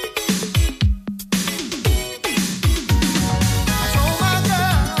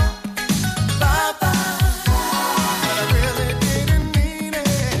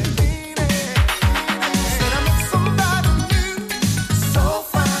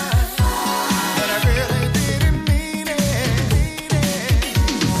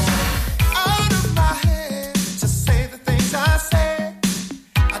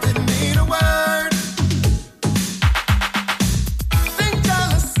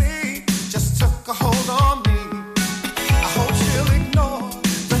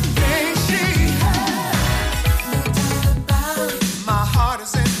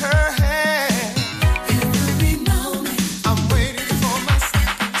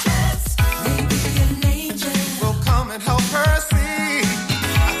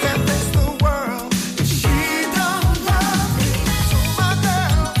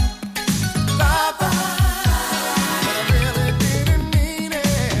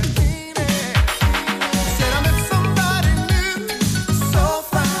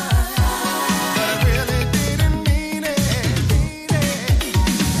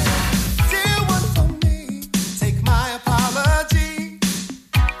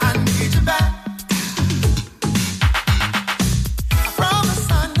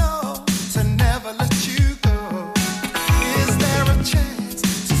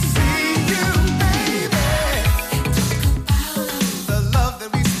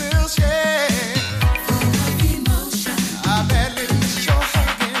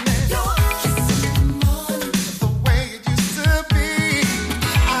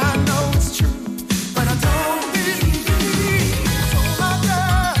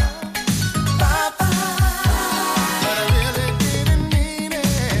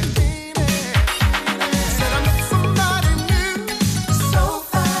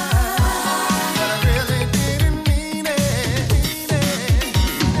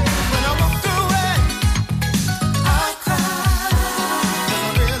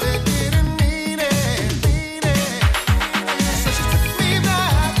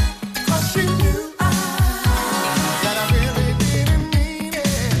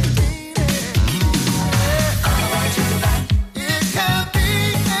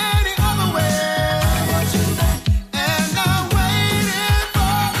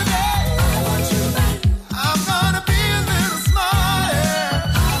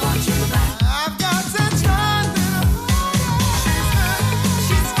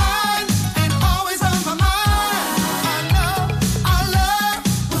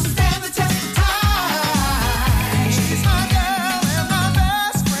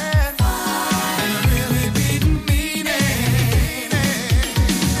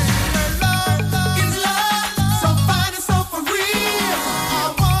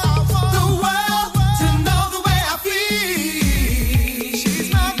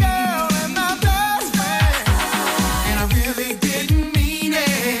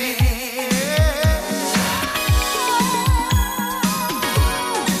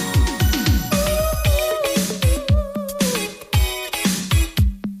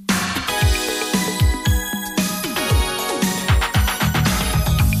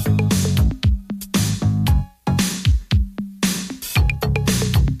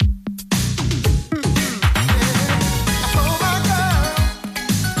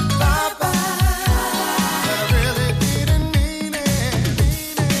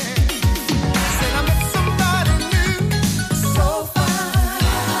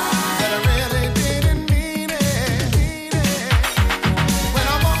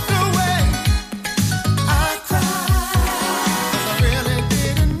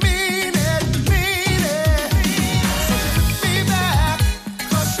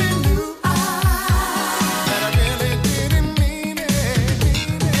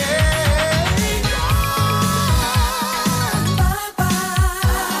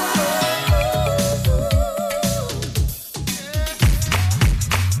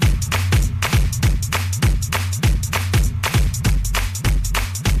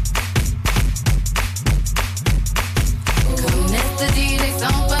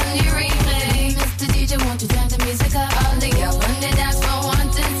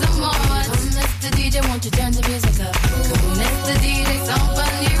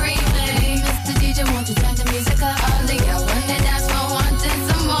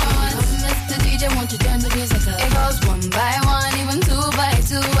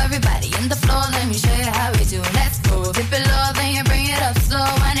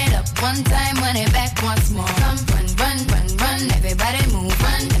 One time, run it back once more. Come, run, run, run, run. Everybody move,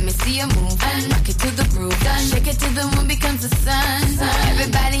 run. Let me see you move, and rock it to the groove. done. Shake it till the moon becomes the sun.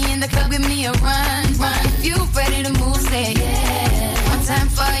 Everybody in the club give me a run. If you ready to move, say yeah. One time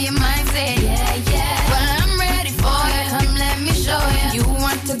for your mind, say yeah. Well, I'm ready for it. Come, let me show you. You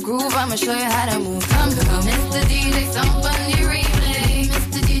want to groove, I'ma show you how to move. Come, Mr. DJ, some fun you replay.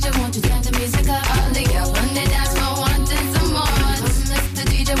 Mr. DJ, won't you turn the music up? All the girls on the dance floor wanting some more. Mr.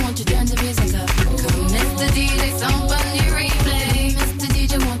 DJ, won't you turn the music up? Come, Mr. DJ, some fun you replay. Mr.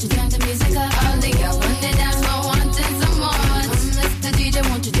 DJ, won't you turn the music up? All the girls on the dance floor wanting some more. Mr. DJ,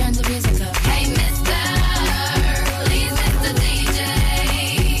 won't you turn the music up? Hey, Mr. Please, Mr. DJ,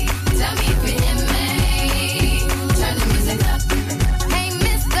 tell me if you hear me. Turn the music up. Hey,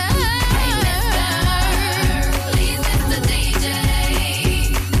 Mr. Please, Mr. DJ,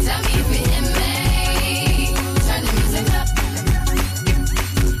 tell me if you hear me. Turn the music up.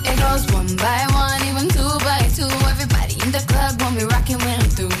 It goes one by one, even two by two. Everybody in the club when we rockin' when I'm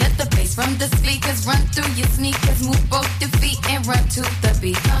through. Let the bass from the speakers run through your sneakers. Move both your feet and run to the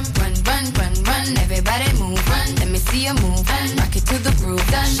beat. Come run, run, run, run. Everybody move, run. Let me see you move. Rock it to the groove.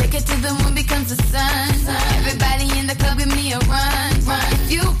 Done. Shake it till the moon becomes the sun. Everybody in the club give me a run. If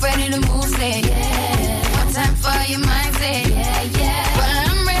you ready to move, say yeah. One time for your mind, say yeah. Well,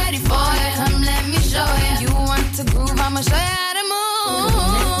 I'm ready for it. Come, let me show you. You want to groove, I'ma show you how to move.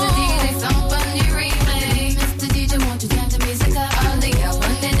 Mr. DJ, some fun you replay. Mr. DJ, won't you turn the music up? All the girls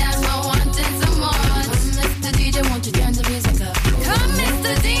on the dance floor wanting some more. Mr. DJ, won't you turn the music up? Come,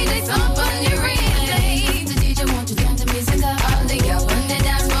 Mr. DJ, some fun you replay. Mr. DJ, won't you turn the music up? All the girls on the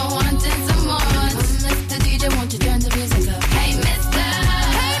dance floor wanting some more. Mr. DJ, won't you turn the music up? Hey, Mr.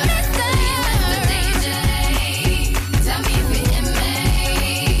 DJ, tell me if you hear me.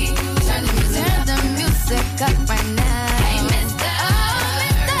 Turn the music up right now. Hey, Mr.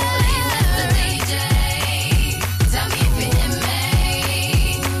 DJ, tell me if you hear me.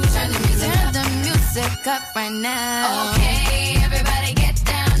 Turn the music up right now. Okay, everybody get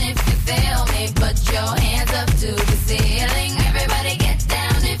down if you feel me. Put your hands up to the ceiling. Everybody get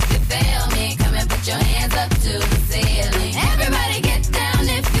down if you feel me. Come and put your hands up to the ceiling. Everybody get down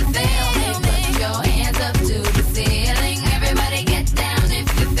if you feel me. Put your hands up to the ceiling. Everybody get down if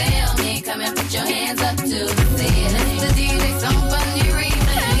you feel me. Come and put your hands up to the ceiling. Mr. DJ, some fun you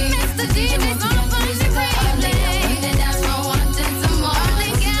replay. Mr. DJ, some fun you replay. On the dance floor wanting some more.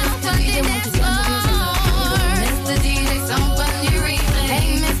 Mr. DJ, won't you turn the music up? Mr. DJ, some fun you replay.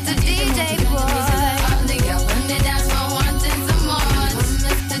 Hey, Mr. DJ, boy. On the girls on the dance floor wanting some more.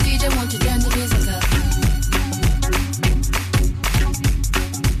 Mr. DJ, won't you turn the music up?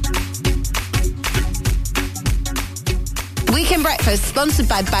 Weekend Breakfast, sponsored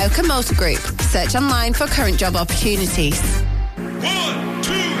by Bowker Motor Group. Search online for current job opportunities.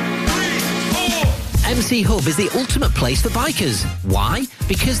 MC Hub is the ultimate place for bikers. Why?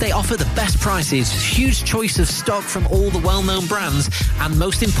 Because they offer the best prices, huge choice of stock from all the well-known brands, and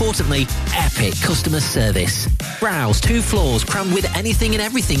most importantly, epic customer service. Browse 2 floors crammed with anything and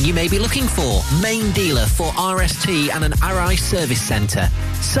everything you may be looking for. Main dealer for RST and an RI service centre.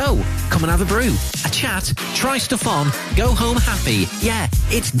 So, come and have a brew, a chat, try stuff on, go home happy. Yeah,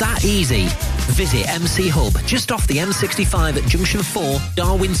 it's that easy. Visit MC Hub, just off the M65 at Junction 4,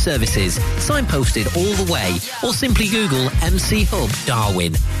 Darwin Services. Signposted all the way, or simply Google MC Hub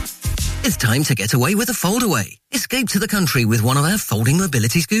Darwin. It's time to get away with a foldaway. Escape to the country with one of our folding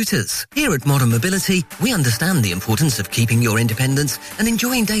mobility scooters. Here at Modern Mobility, we understand the importance of keeping your independence and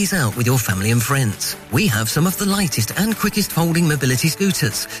enjoying days out with your family and friends. We have some of the lightest and quickest folding mobility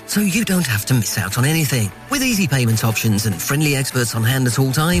scooters, so you don't have to miss out on anything. With easy payment options and friendly experts on hand at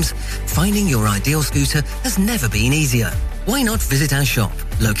all times, finding your ideal scooter has never been easier. Why not visit our shop,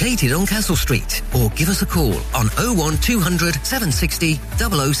 located on Castle Street, or give us a call on 01200 760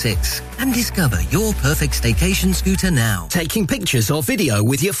 006 and discover your perfect staycation scooter now. Taking pictures or video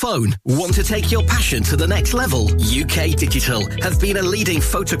with your phone? Want to take your passion to the next level? UK Digital have been a leading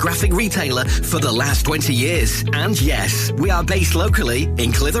photographic retailer for the last 20 years. And yes, we are based locally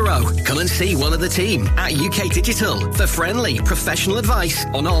in Clitheroe. Come and see one of the team at UK Digital for friendly, professional advice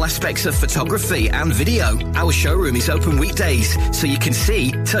on all aspects of photography and video. Our showroom is open weekdays, so you can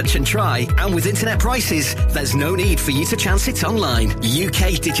see, touch and try. And with internet prices, there's no need for you to chance it online.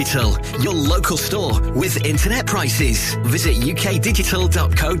 UK Digital, your local store with internet prices. Visit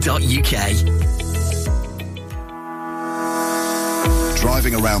ukdigital.co.uk.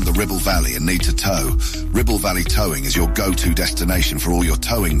 Driving around the Ribble Valley and need to tow? Ribble Valley Towing is your go-to destination for all your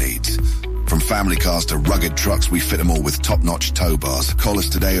towing needs. From family cars to rugged trucks, we fit them all with top-notch tow bars. Call us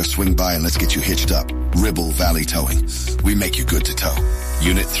today or swing by and let's get you hitched up. Ribble Valley Towing. We make you good to tow.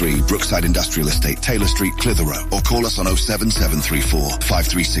 Unit 3, Brookside Industrial Estate, Taylor Street, Clitheroe. Or call us on 07734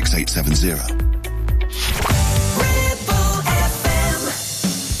 536870.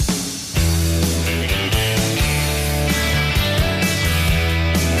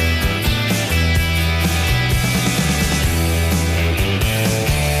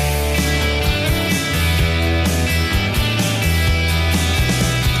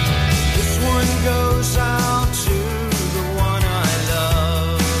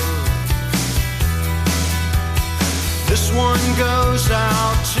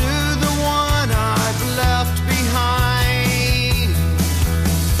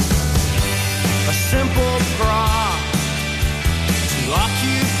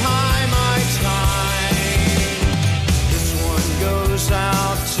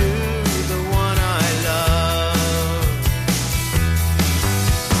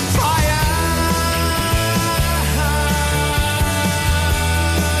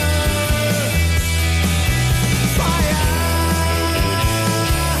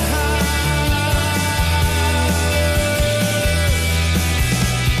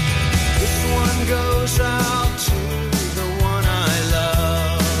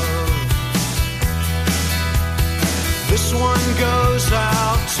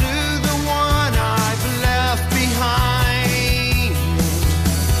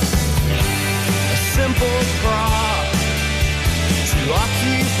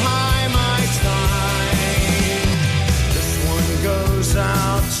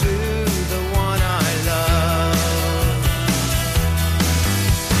 out to the one I love.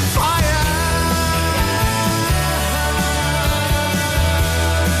 Fire.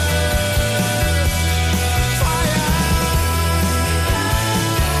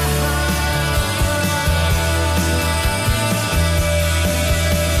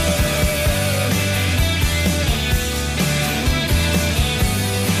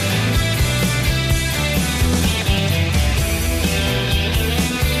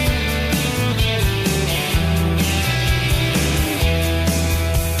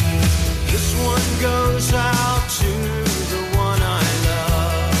 Goes out to the one I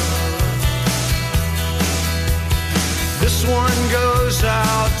love. This one goes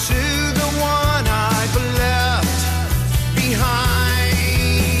out to the one I've left behind.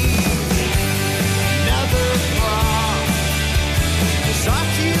 Never far has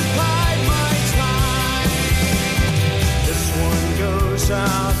occupied my time. This one goes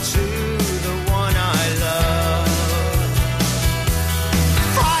out to the one I love.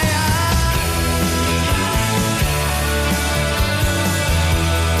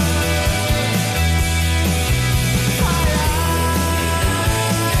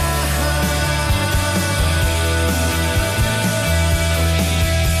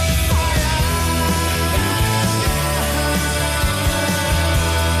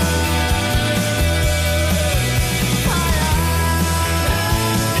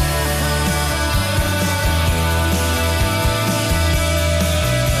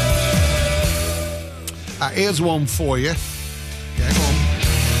 Here's one for you. Yeah, go on.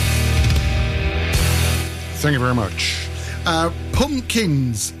 Thank you very much.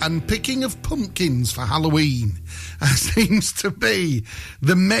 Pumpkins and picking of pumpkins for Halloween seems to be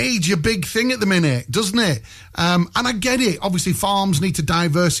the major big thing at the minute, doesn't it? And I get it. Obviously, farms need to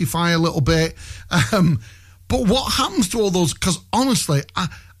diversify a little bit. But what happens to all those? Because honestly,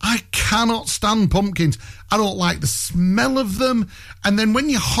 I cannot stand pumpkins. I don't like the smell of them. And then when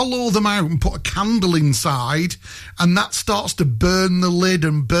you hollow them out and put a candle inside and that starts to burn the lid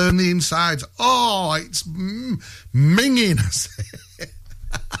and burn the insides, oh, it's minging.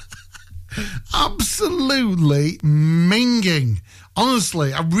 Absolutely minging.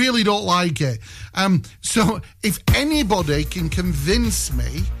 Honestly, I really don't like it. So if anybody can convince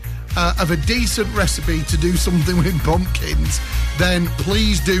me of a decent recipe to do something with pumpkins, then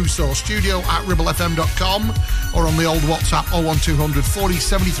please do so. studio@ribblefm.com or on the old WhatsApp 01200 40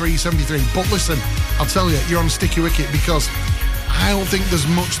 73 73. But listen, I'll tell you, you're on sticky wicket because I don't think there's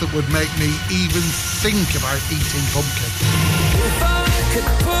much that would make me even think about eating pumpkin. If I could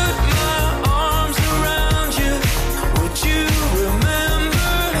put my arms around you, would you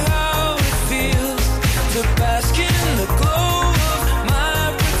remember how it feels to bask in the glow of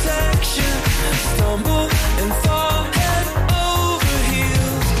my protection, stumble and fall head over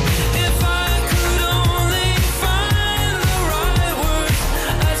heels? If I could only find the right words,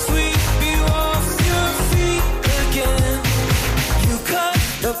 I'd sweep you off your feet again. You cut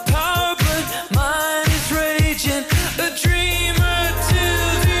the power, but mine is raging. A dreamer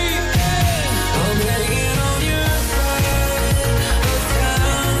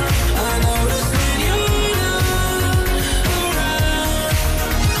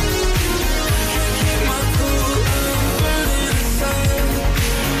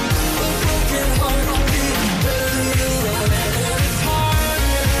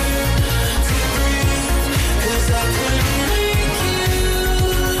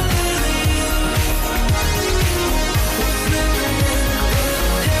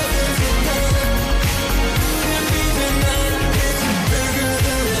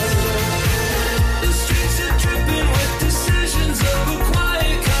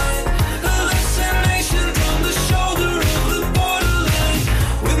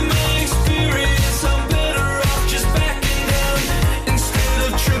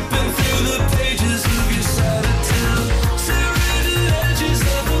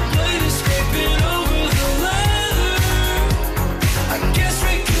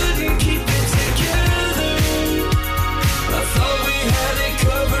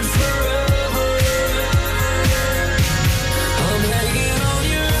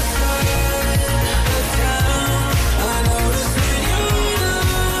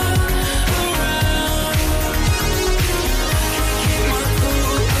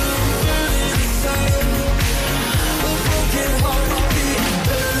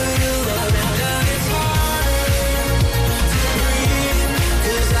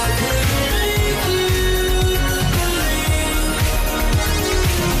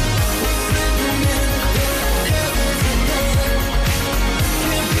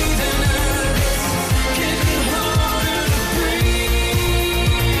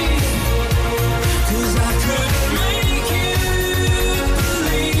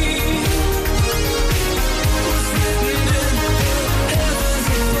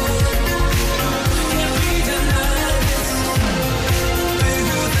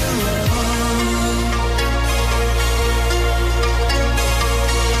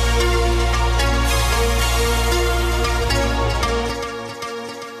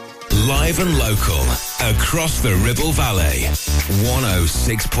and local, across the Ribble Valley.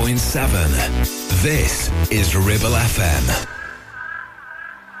 106.7. This is Ribble FM.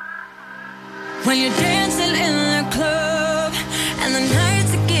 When you're dancing in the club and the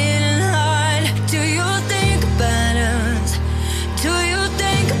nights are getting hot, do you think about us? Do you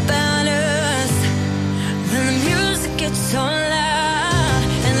think about us? When the music gets so loud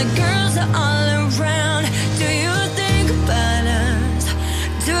and the girls are all around, do you think about us?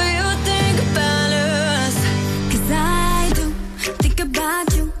 Do you think about us? 'Cause I do think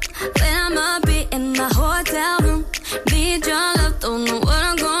about you when I'm up in my hotel room. Need your love, don't know what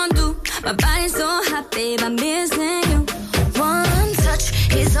I'm gonna do. My body's so hot, babe, I'm missing you. One touch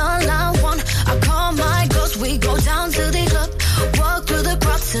is all I want. I call my ghost, we go down to the club. Walk through the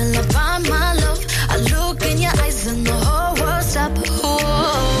crowd till I find my love. I look in your eyes and the whole world stop.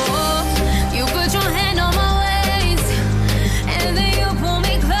 Oh, you put your hand on my waist and then you pull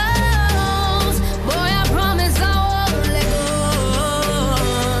me close. Boy, I promise I won't let go.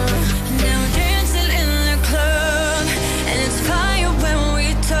 Now we're dancing in the club and it's fire when we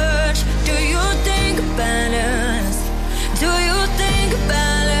touch. Do you think about us? Do you think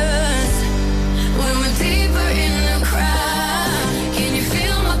about us? When we're deeper in the crowd, can you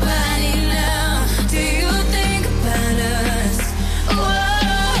feel my body now? Do you think about us?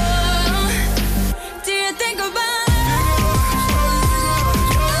 Whoa, do you think about us?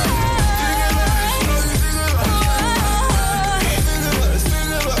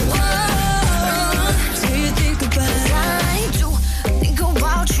 Do you think about us? I do think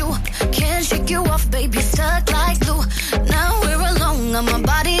about you. Can't shake you off, baby, stuck like glue. Now we're alone, got my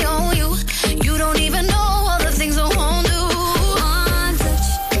body on you. You don't even know all the things I won't do. One touch,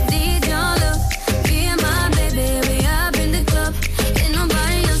 need your love. Me and my baby, we up in the club. Ain't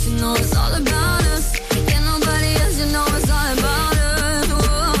nobody else, you know it's all about us. Ain't nobody else, you know it's all about us.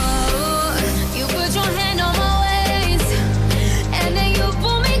 Whoa. You put your hand on my waist and then you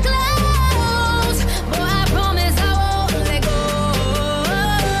pull me close. Boy, I promise I won't let go.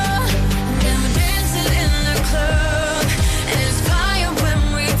 Now we're dancing in the club and it's fire when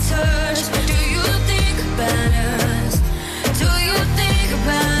we touch. Do you think about us? Do you think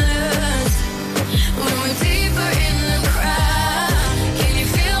about us? When we're deeper in the crowd, can you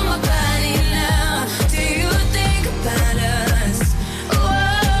feel my body now? Do you think about us?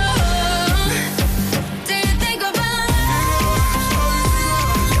 Whoa, do you think about us?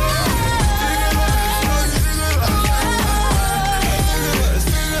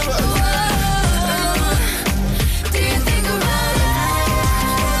 Do you think about us?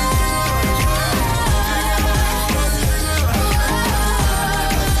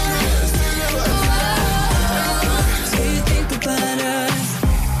 Do you think about us?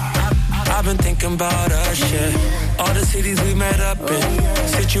 I've been thinking about us, yeah. All the cities we met up in,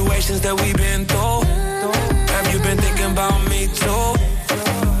 situations that we've been through. Have you been thinking about me too?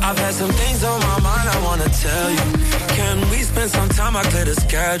 I've had some things on my mind I wanna tell you. Can we spend some time? I clear the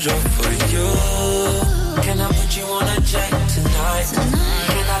schedule for you. Can I put you on a jet tonight?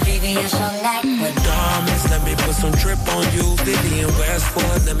 Can I be the select with diamonds? Let me put some drip on you. Vivian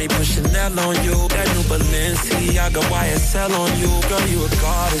Westwood, let me put Chanel on you. That new Balenciaga YSL on you. Girl, you a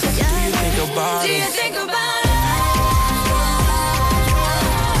goddess. Do you think about Do it? you think about us?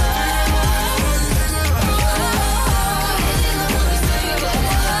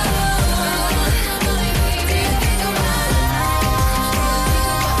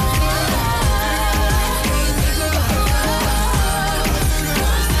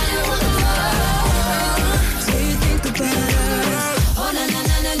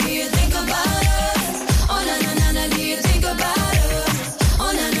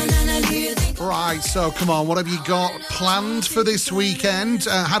 Right, so come on, what have you got planned for this weekend?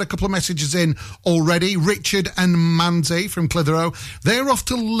 Had a couple of messages in already. Richard and Mandy from Clitheroe. They're off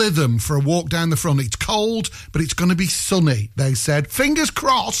to Lytham for a walk down the front. It's cold, but it's going to be sunny, they said. Fingers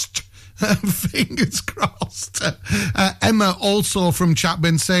crossed. Fingers crossed. Emma, also from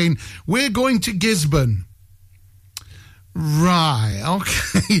Chapman, saying, we're going to Gisborne. Right,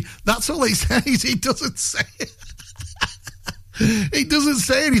 okay. That's all he says. He doesn't say it. It doesn't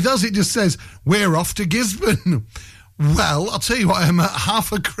say it, he does. It just says, we're off to Gisborne. Well, I'll tell you what, Emma,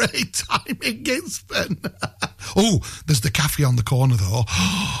 have a great time in Gisborne. Oh, there's the cafe on the corner, though.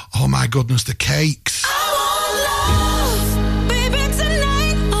 Oh, my goodness, the cakes.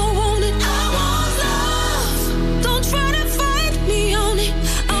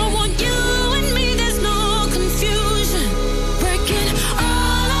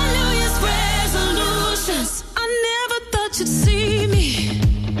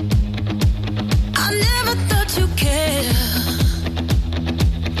 I never thought you'd care.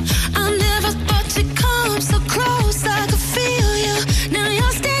 I never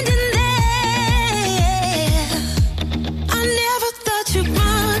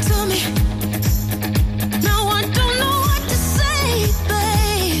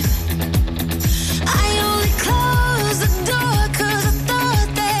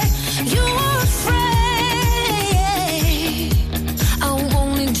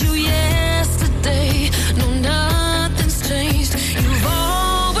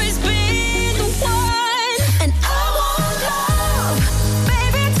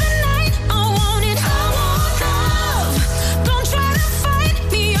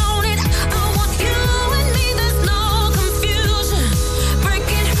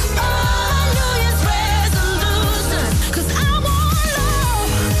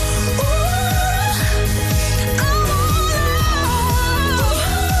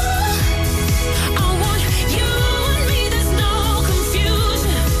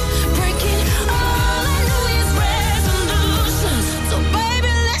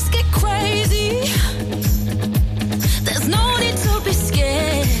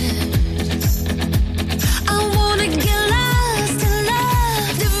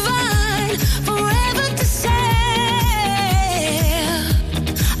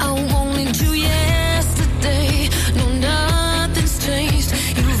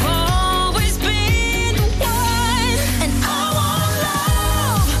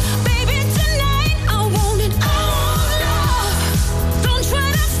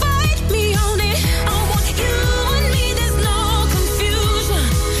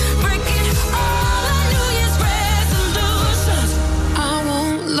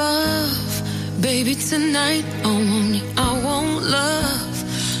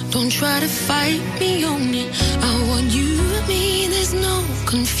Don't try to fight me on it. I want you and me, there's no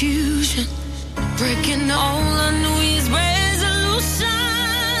confusion. Breaking all our New Year's resolutions.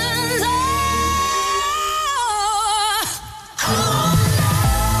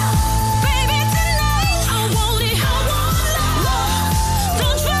 Baby, tonight I want it, I want love.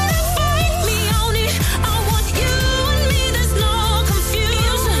 Don't try to fight me on it. I want you and me, there's no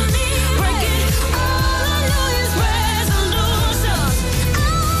confusion. Breaking all our New Year's resolutions.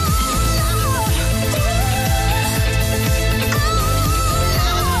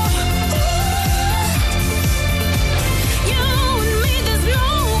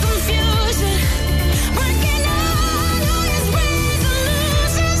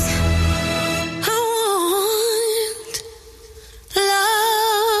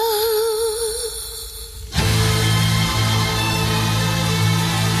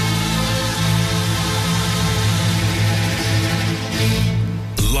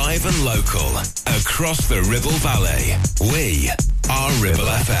 Live and local, across the Ribble Valley. We are Ribble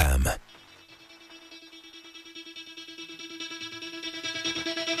FM.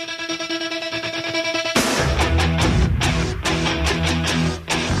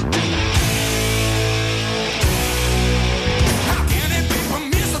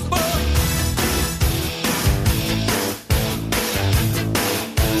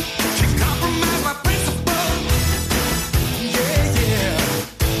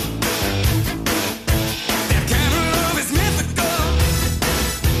 That kind of love is mythical.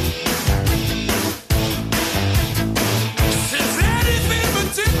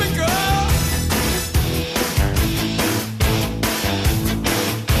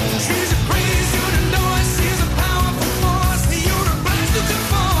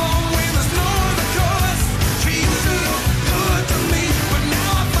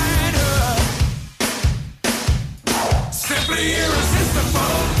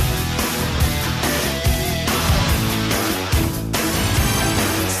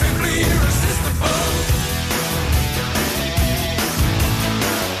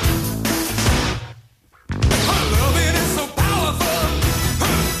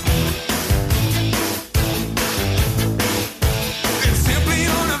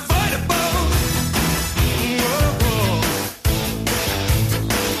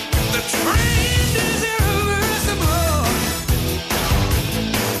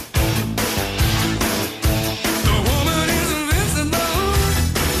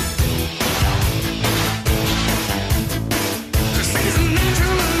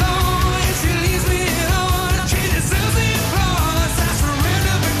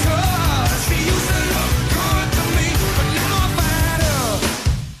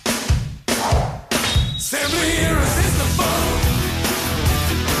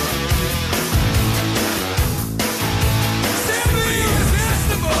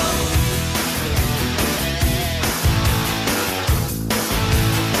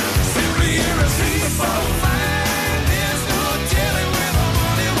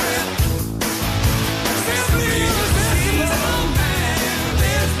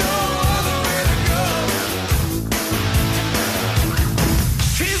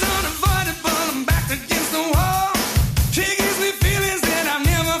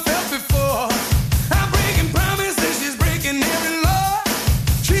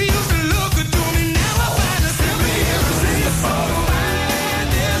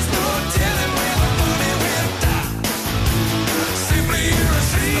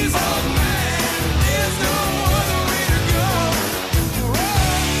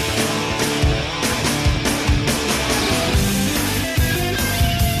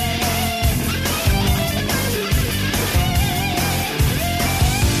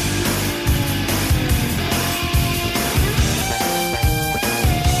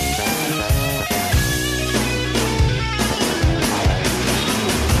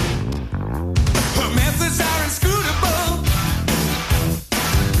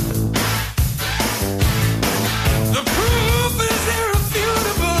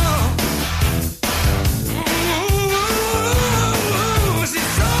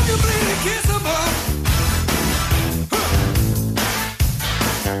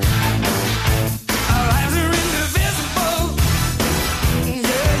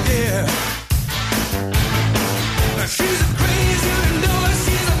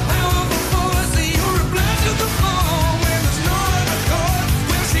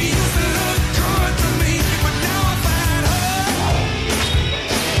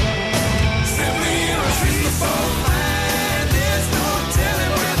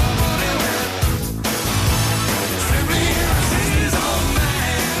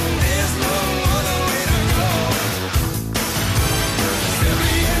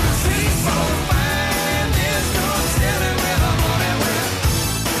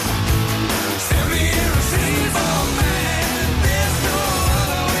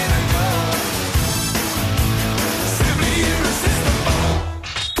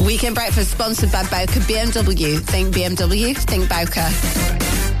 Weekend Breakfast sponsored by Bowker BMW. Think BMW, think Bowker.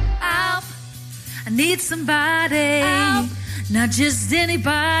 Help. I need somebody. Help. Not just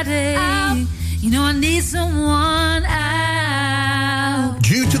anybody. Help. You know I need someone out.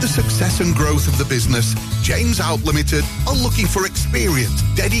 Due to the success and growth of the business, James Out Limited are looking for experienced,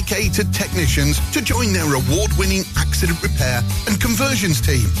 dedicated technicians to join their award-winning accident repair and conversions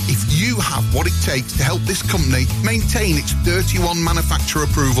team. If you have what it takes to help this company maintain its 31 manufacturer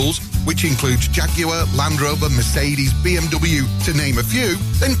approvals, which includes Jaguar, Land Rover, Mercedes, BMW, to name a few,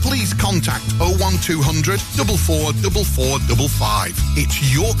 then please contact 01200 444455. It's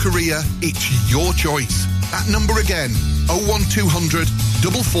your career, it's your choice. That number again, 01200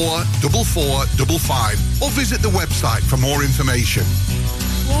 444455, or visit the website for more information.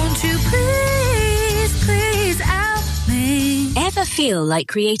 Won't you please help me? Ever feel like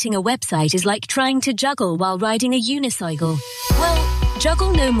creating a website is like trying to juggle while riding a unicycle? Well,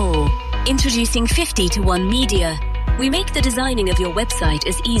 juggle no more. Introducing 50-to-1 Media. We make the designing of your website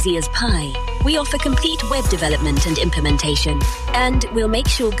as easy as pie. We offer complete web development and implementation. And we'll make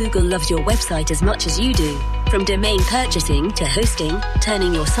sure Google loves your website as much as you do. From domain purchasing to hosting,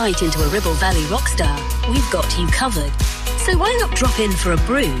 turning your site into a Ribble Valley rockstar, we've got you covered. So why not drop in for a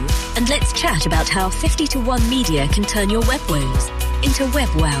brew and let's chat about how 50-to-1 Media can turn your web woes into web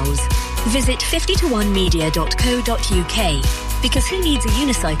wows. Visit 50to1media.co.uk, because who needs a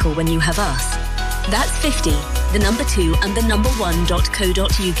unicycle when you have us? That's 50, the number 2 and the number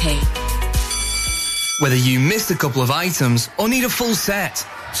 1.co.uk. Whether you missed a couple of items or need a full set,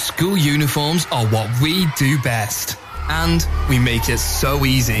 school uniforms are what we do best. And we make it so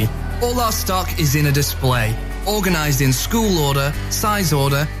easy. All our stock is in a display, organised in school order, size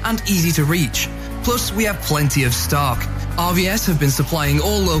order, and easy to reach. Plus, we have plenty of stock. RVS have been supplying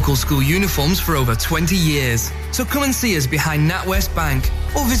all local school uniforms for over 20 years. So come and see us behind NatWest Bank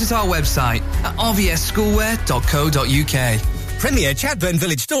or visit our website at rvsschoolwear.co.uk. Premier Chatburn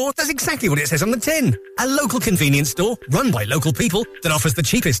Village Store does exactly what it says on the tin. A local convenience store run by local people that offers the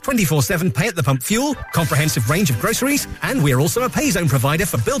cheapest 24/7 pay-at-the-pump fuel, comprehensive range of groceries, and we're also a pay zone provider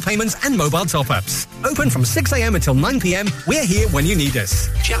for bill payments and mobile top-ups. Open from 6 a.m. until 9 p.m. We're here when you need us.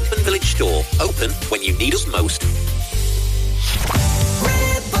 Chatburn Village Store. Open when you need us most.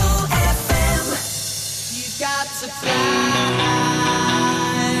 Ribble FM. You've got to fly.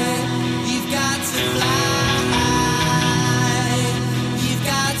 You've got to fly. You've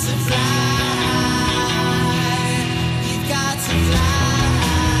got to fly. You've got to fly.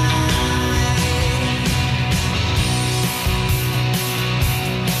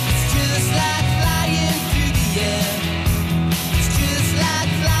 It's just like flying through the air. It's just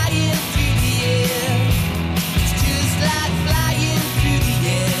like flying through the air.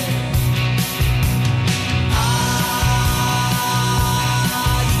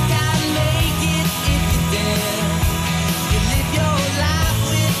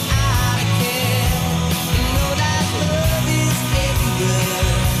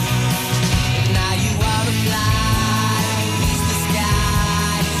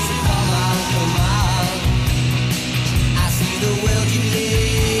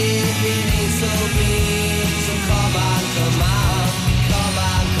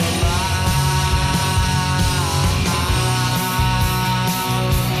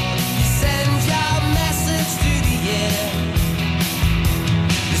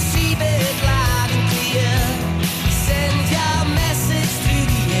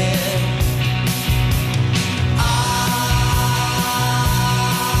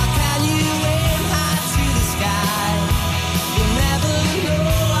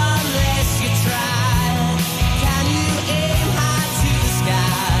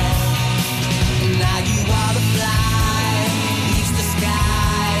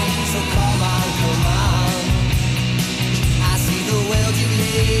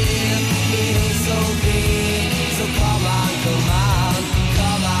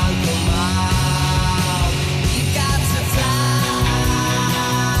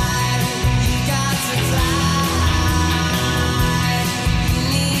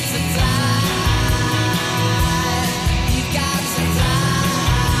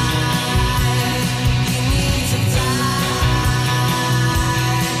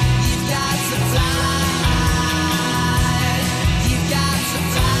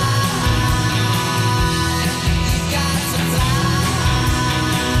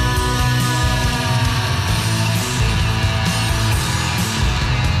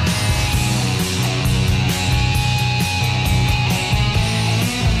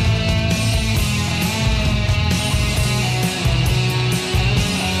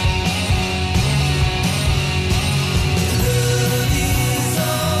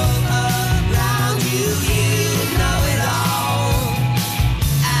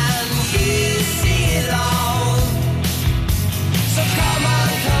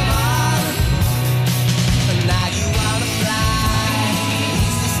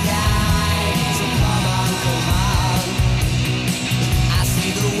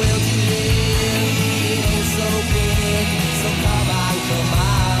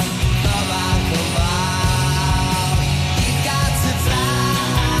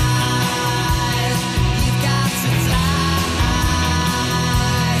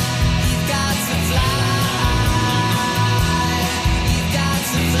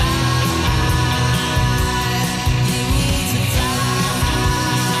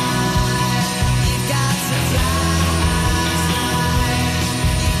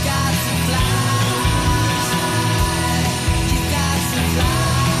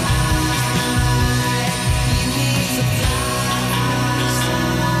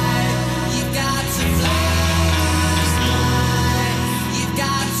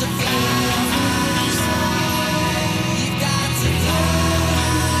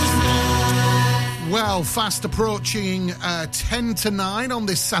 fast approaching 10 to 9 on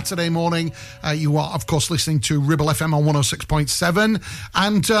this Saturday morning. You are, of course, listening to Ribble FM on 106.7.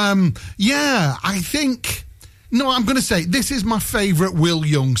 And, I think... No, I'm going to say this is my favourite Will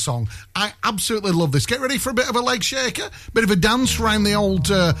Young song. I absolutely love this. Get ready for a bit of a leg shaker, bit of a dance around the old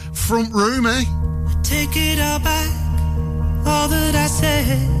front room, eh? Take it all back, all that I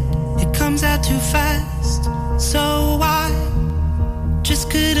said, it comes out too fast. So I just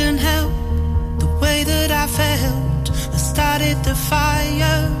couldn't help the way that I felt. I started the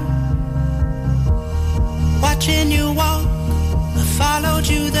fire, watching you walk, I followed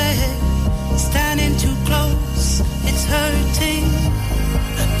you there. Standing too close, it's hurting.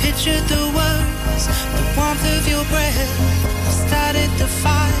 I pictured the words, the warmth of your breath. I started the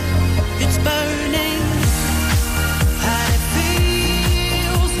fire, it's burning. And it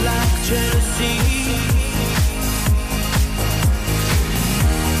feels like jealousy.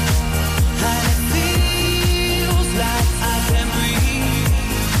 And it feels like I can breathe.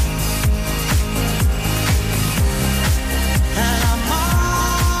 And I'm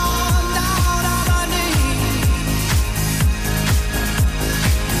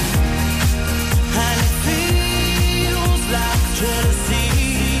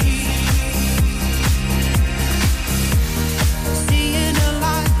seeing a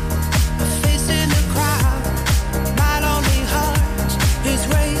light, a face in the crowd. My lonely heart is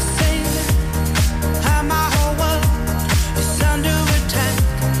racing, and my whole world is under attack.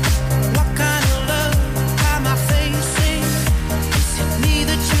 What kind of love am I facing? Is it me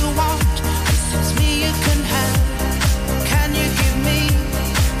that you want? Is it me you can have? Can you give me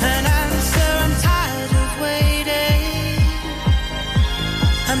an answer? I'm tired of waiting.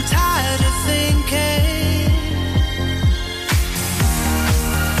 I'm tired of thinking.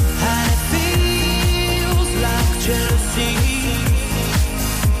 And it feels like jealousy.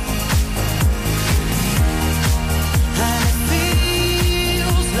 And it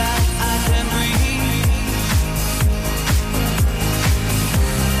feels like I can breathe.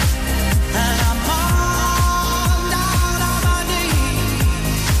 And I'm on down on my knees.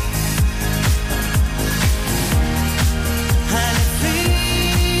 And it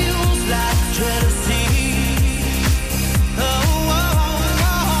feels like jealousy. Oh, oh,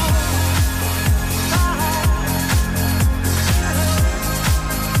 oh,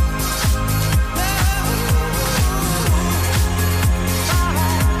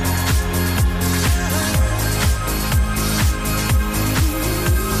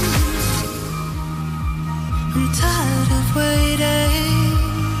 I'm tired of waiting.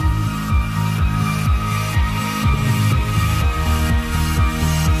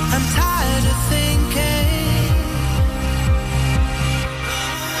 I'm tired of thinking.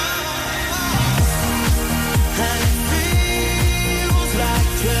 And it feels like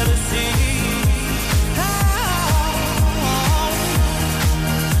jealousy. Oh,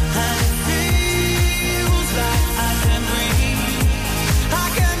 and it feels like I can breathe. I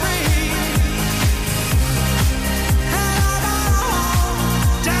can breathe. And I'm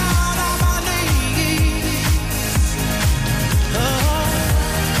down on my knees. Oh.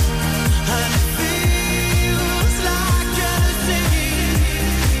 And it feels like jealousy.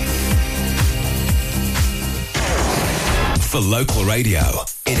 For local radio,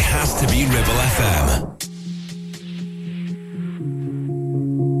 it has to be Ribble FM.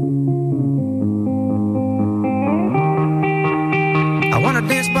 I wanna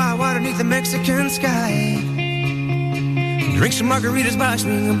dance by water beneath the Mexican sky. Drink some margaritas by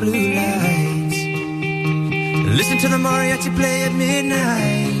swinging blue lights. Listen to the mariachi play at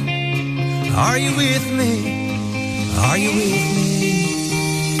midnight. Are you with me? Are you with me?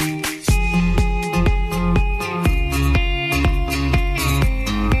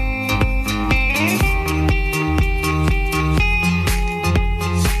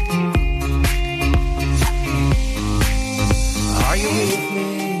 Are you with me?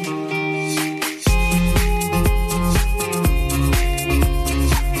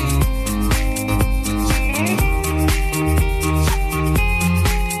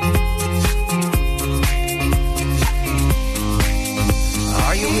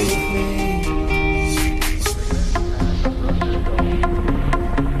 Are you with me?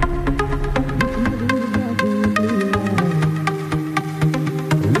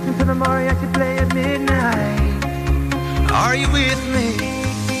 Listen to the mariachi play at midnight. Are you with me?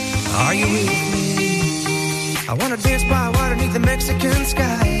 Are you with me? I wanna dance by water beneath the Mexican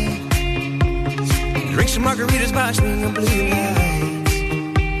sky. Drink some margaritas by swinging blue lights.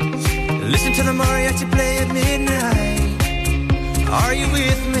 Listen to the mariachi play at midnight. Are you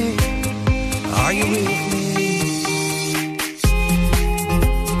with me? Are you with me?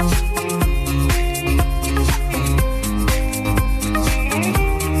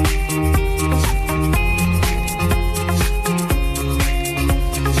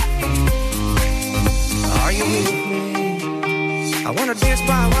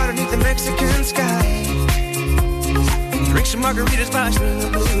 margaritas by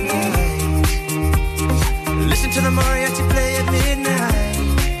swinging blue lights. Listen to the mariachi play at midnight.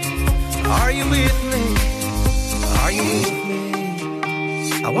 Are you with me? Are you with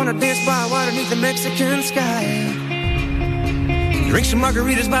me? I wanna dance by water beneath the Mexican sky. Drink some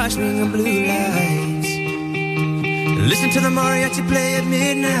margaritas by swinging blue lights. Listen to the mariachi play at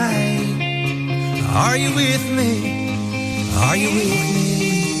midnight. Are you with me? Are you with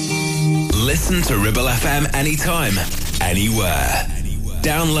me? Listen to Ribble FM anytime, anywhere.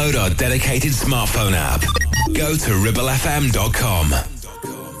 Download our dedicated smartphone app. Go to ribblefm.com.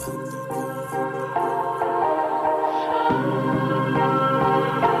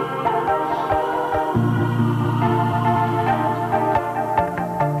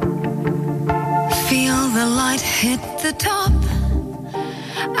 Hit the top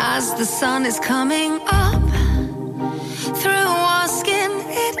as the sun is coming up. Through our skin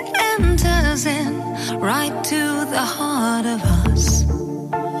it enters in right to the heart of us.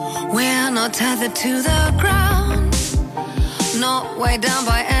 We're not tethered to the ground, not weighed down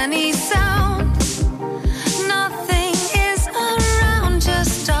by any sound. Nothing is around,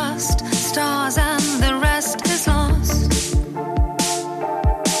 just dust, stars, and the rest is lost.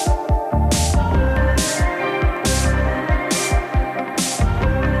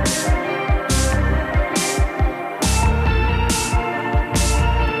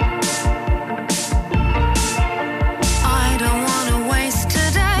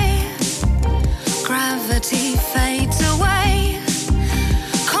 Fades away,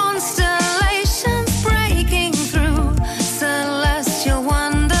 constellations breaking through celestial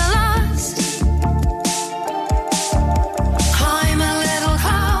wanderlust. Climb a little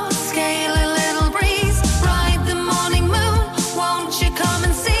cloud, scale a little breeze, ride the morning moon. Won't you come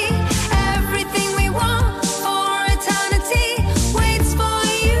and see? Everything we want for eternity waits for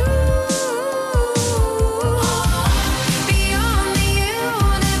you. Beyond the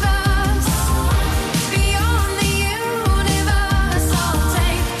universe, beyond the universe, I'll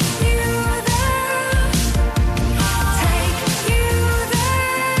take you there, take you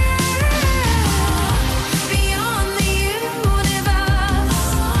there. Beyond the universe,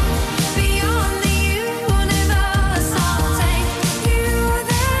 beyond the universe, I'll take you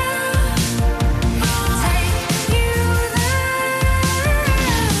there, take you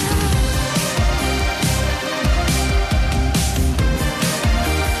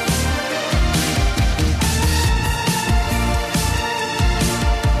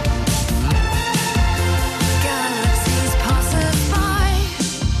Galaxies pass us by,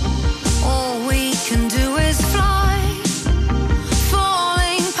 all we can do is fly,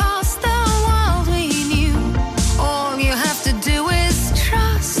 falling past the world we knew. All you have to do is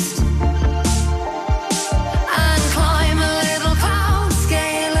trust, and climb a little cloud,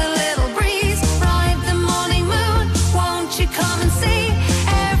 scale a little breeze, ride the morning moon. Won't you come and see?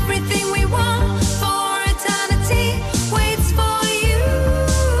 Everything we want for eternity waits for you.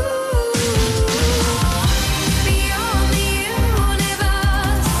 Beyond the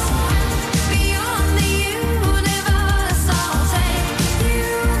universe, beyond the universe, I'll take you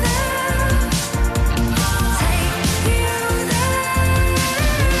there, take you there.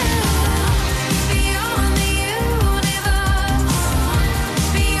 Beyond the universe,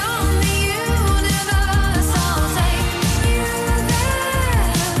 beyond the universe, I'll take you there,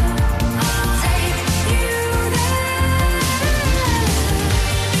 take you there.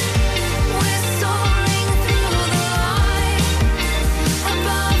 We're soaring through the light,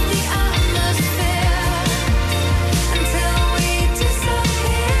 above the atmosphere, until we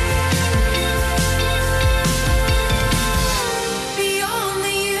disappear. Beyond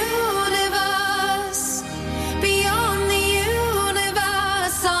the universe, beyond the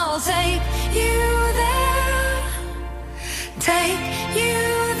universe, I'll take you there, take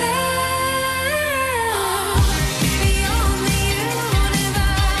you there. Beyond the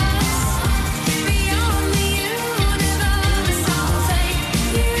universe, beyond the universe, I'll take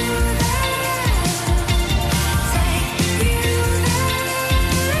you there, take you there.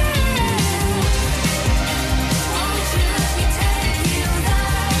 Won't you let me take you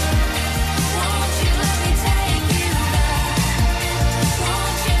there? Won't you let me take you there?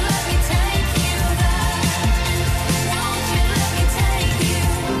 Won't you let me take you there? Won't you let me take you?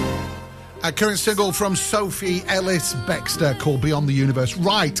 A current single from Sophie Ellis Bextor called Beyond the Universe.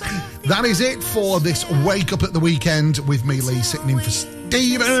 Right, that is it for this Wake Up at the Weekend with me, Lee, sitting in for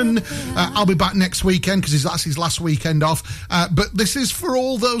Stephen. I'll be back next weekend because that's his last weekend off. But this is for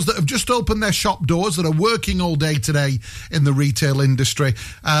all those that have just opened their shop doors, that are working all day today in the retail industry.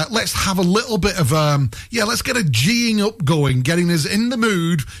 Let's have a little bit of, let's get a G'ing up going, getting us in the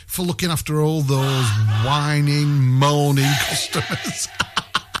mood for looking after all those whining, moaning customers.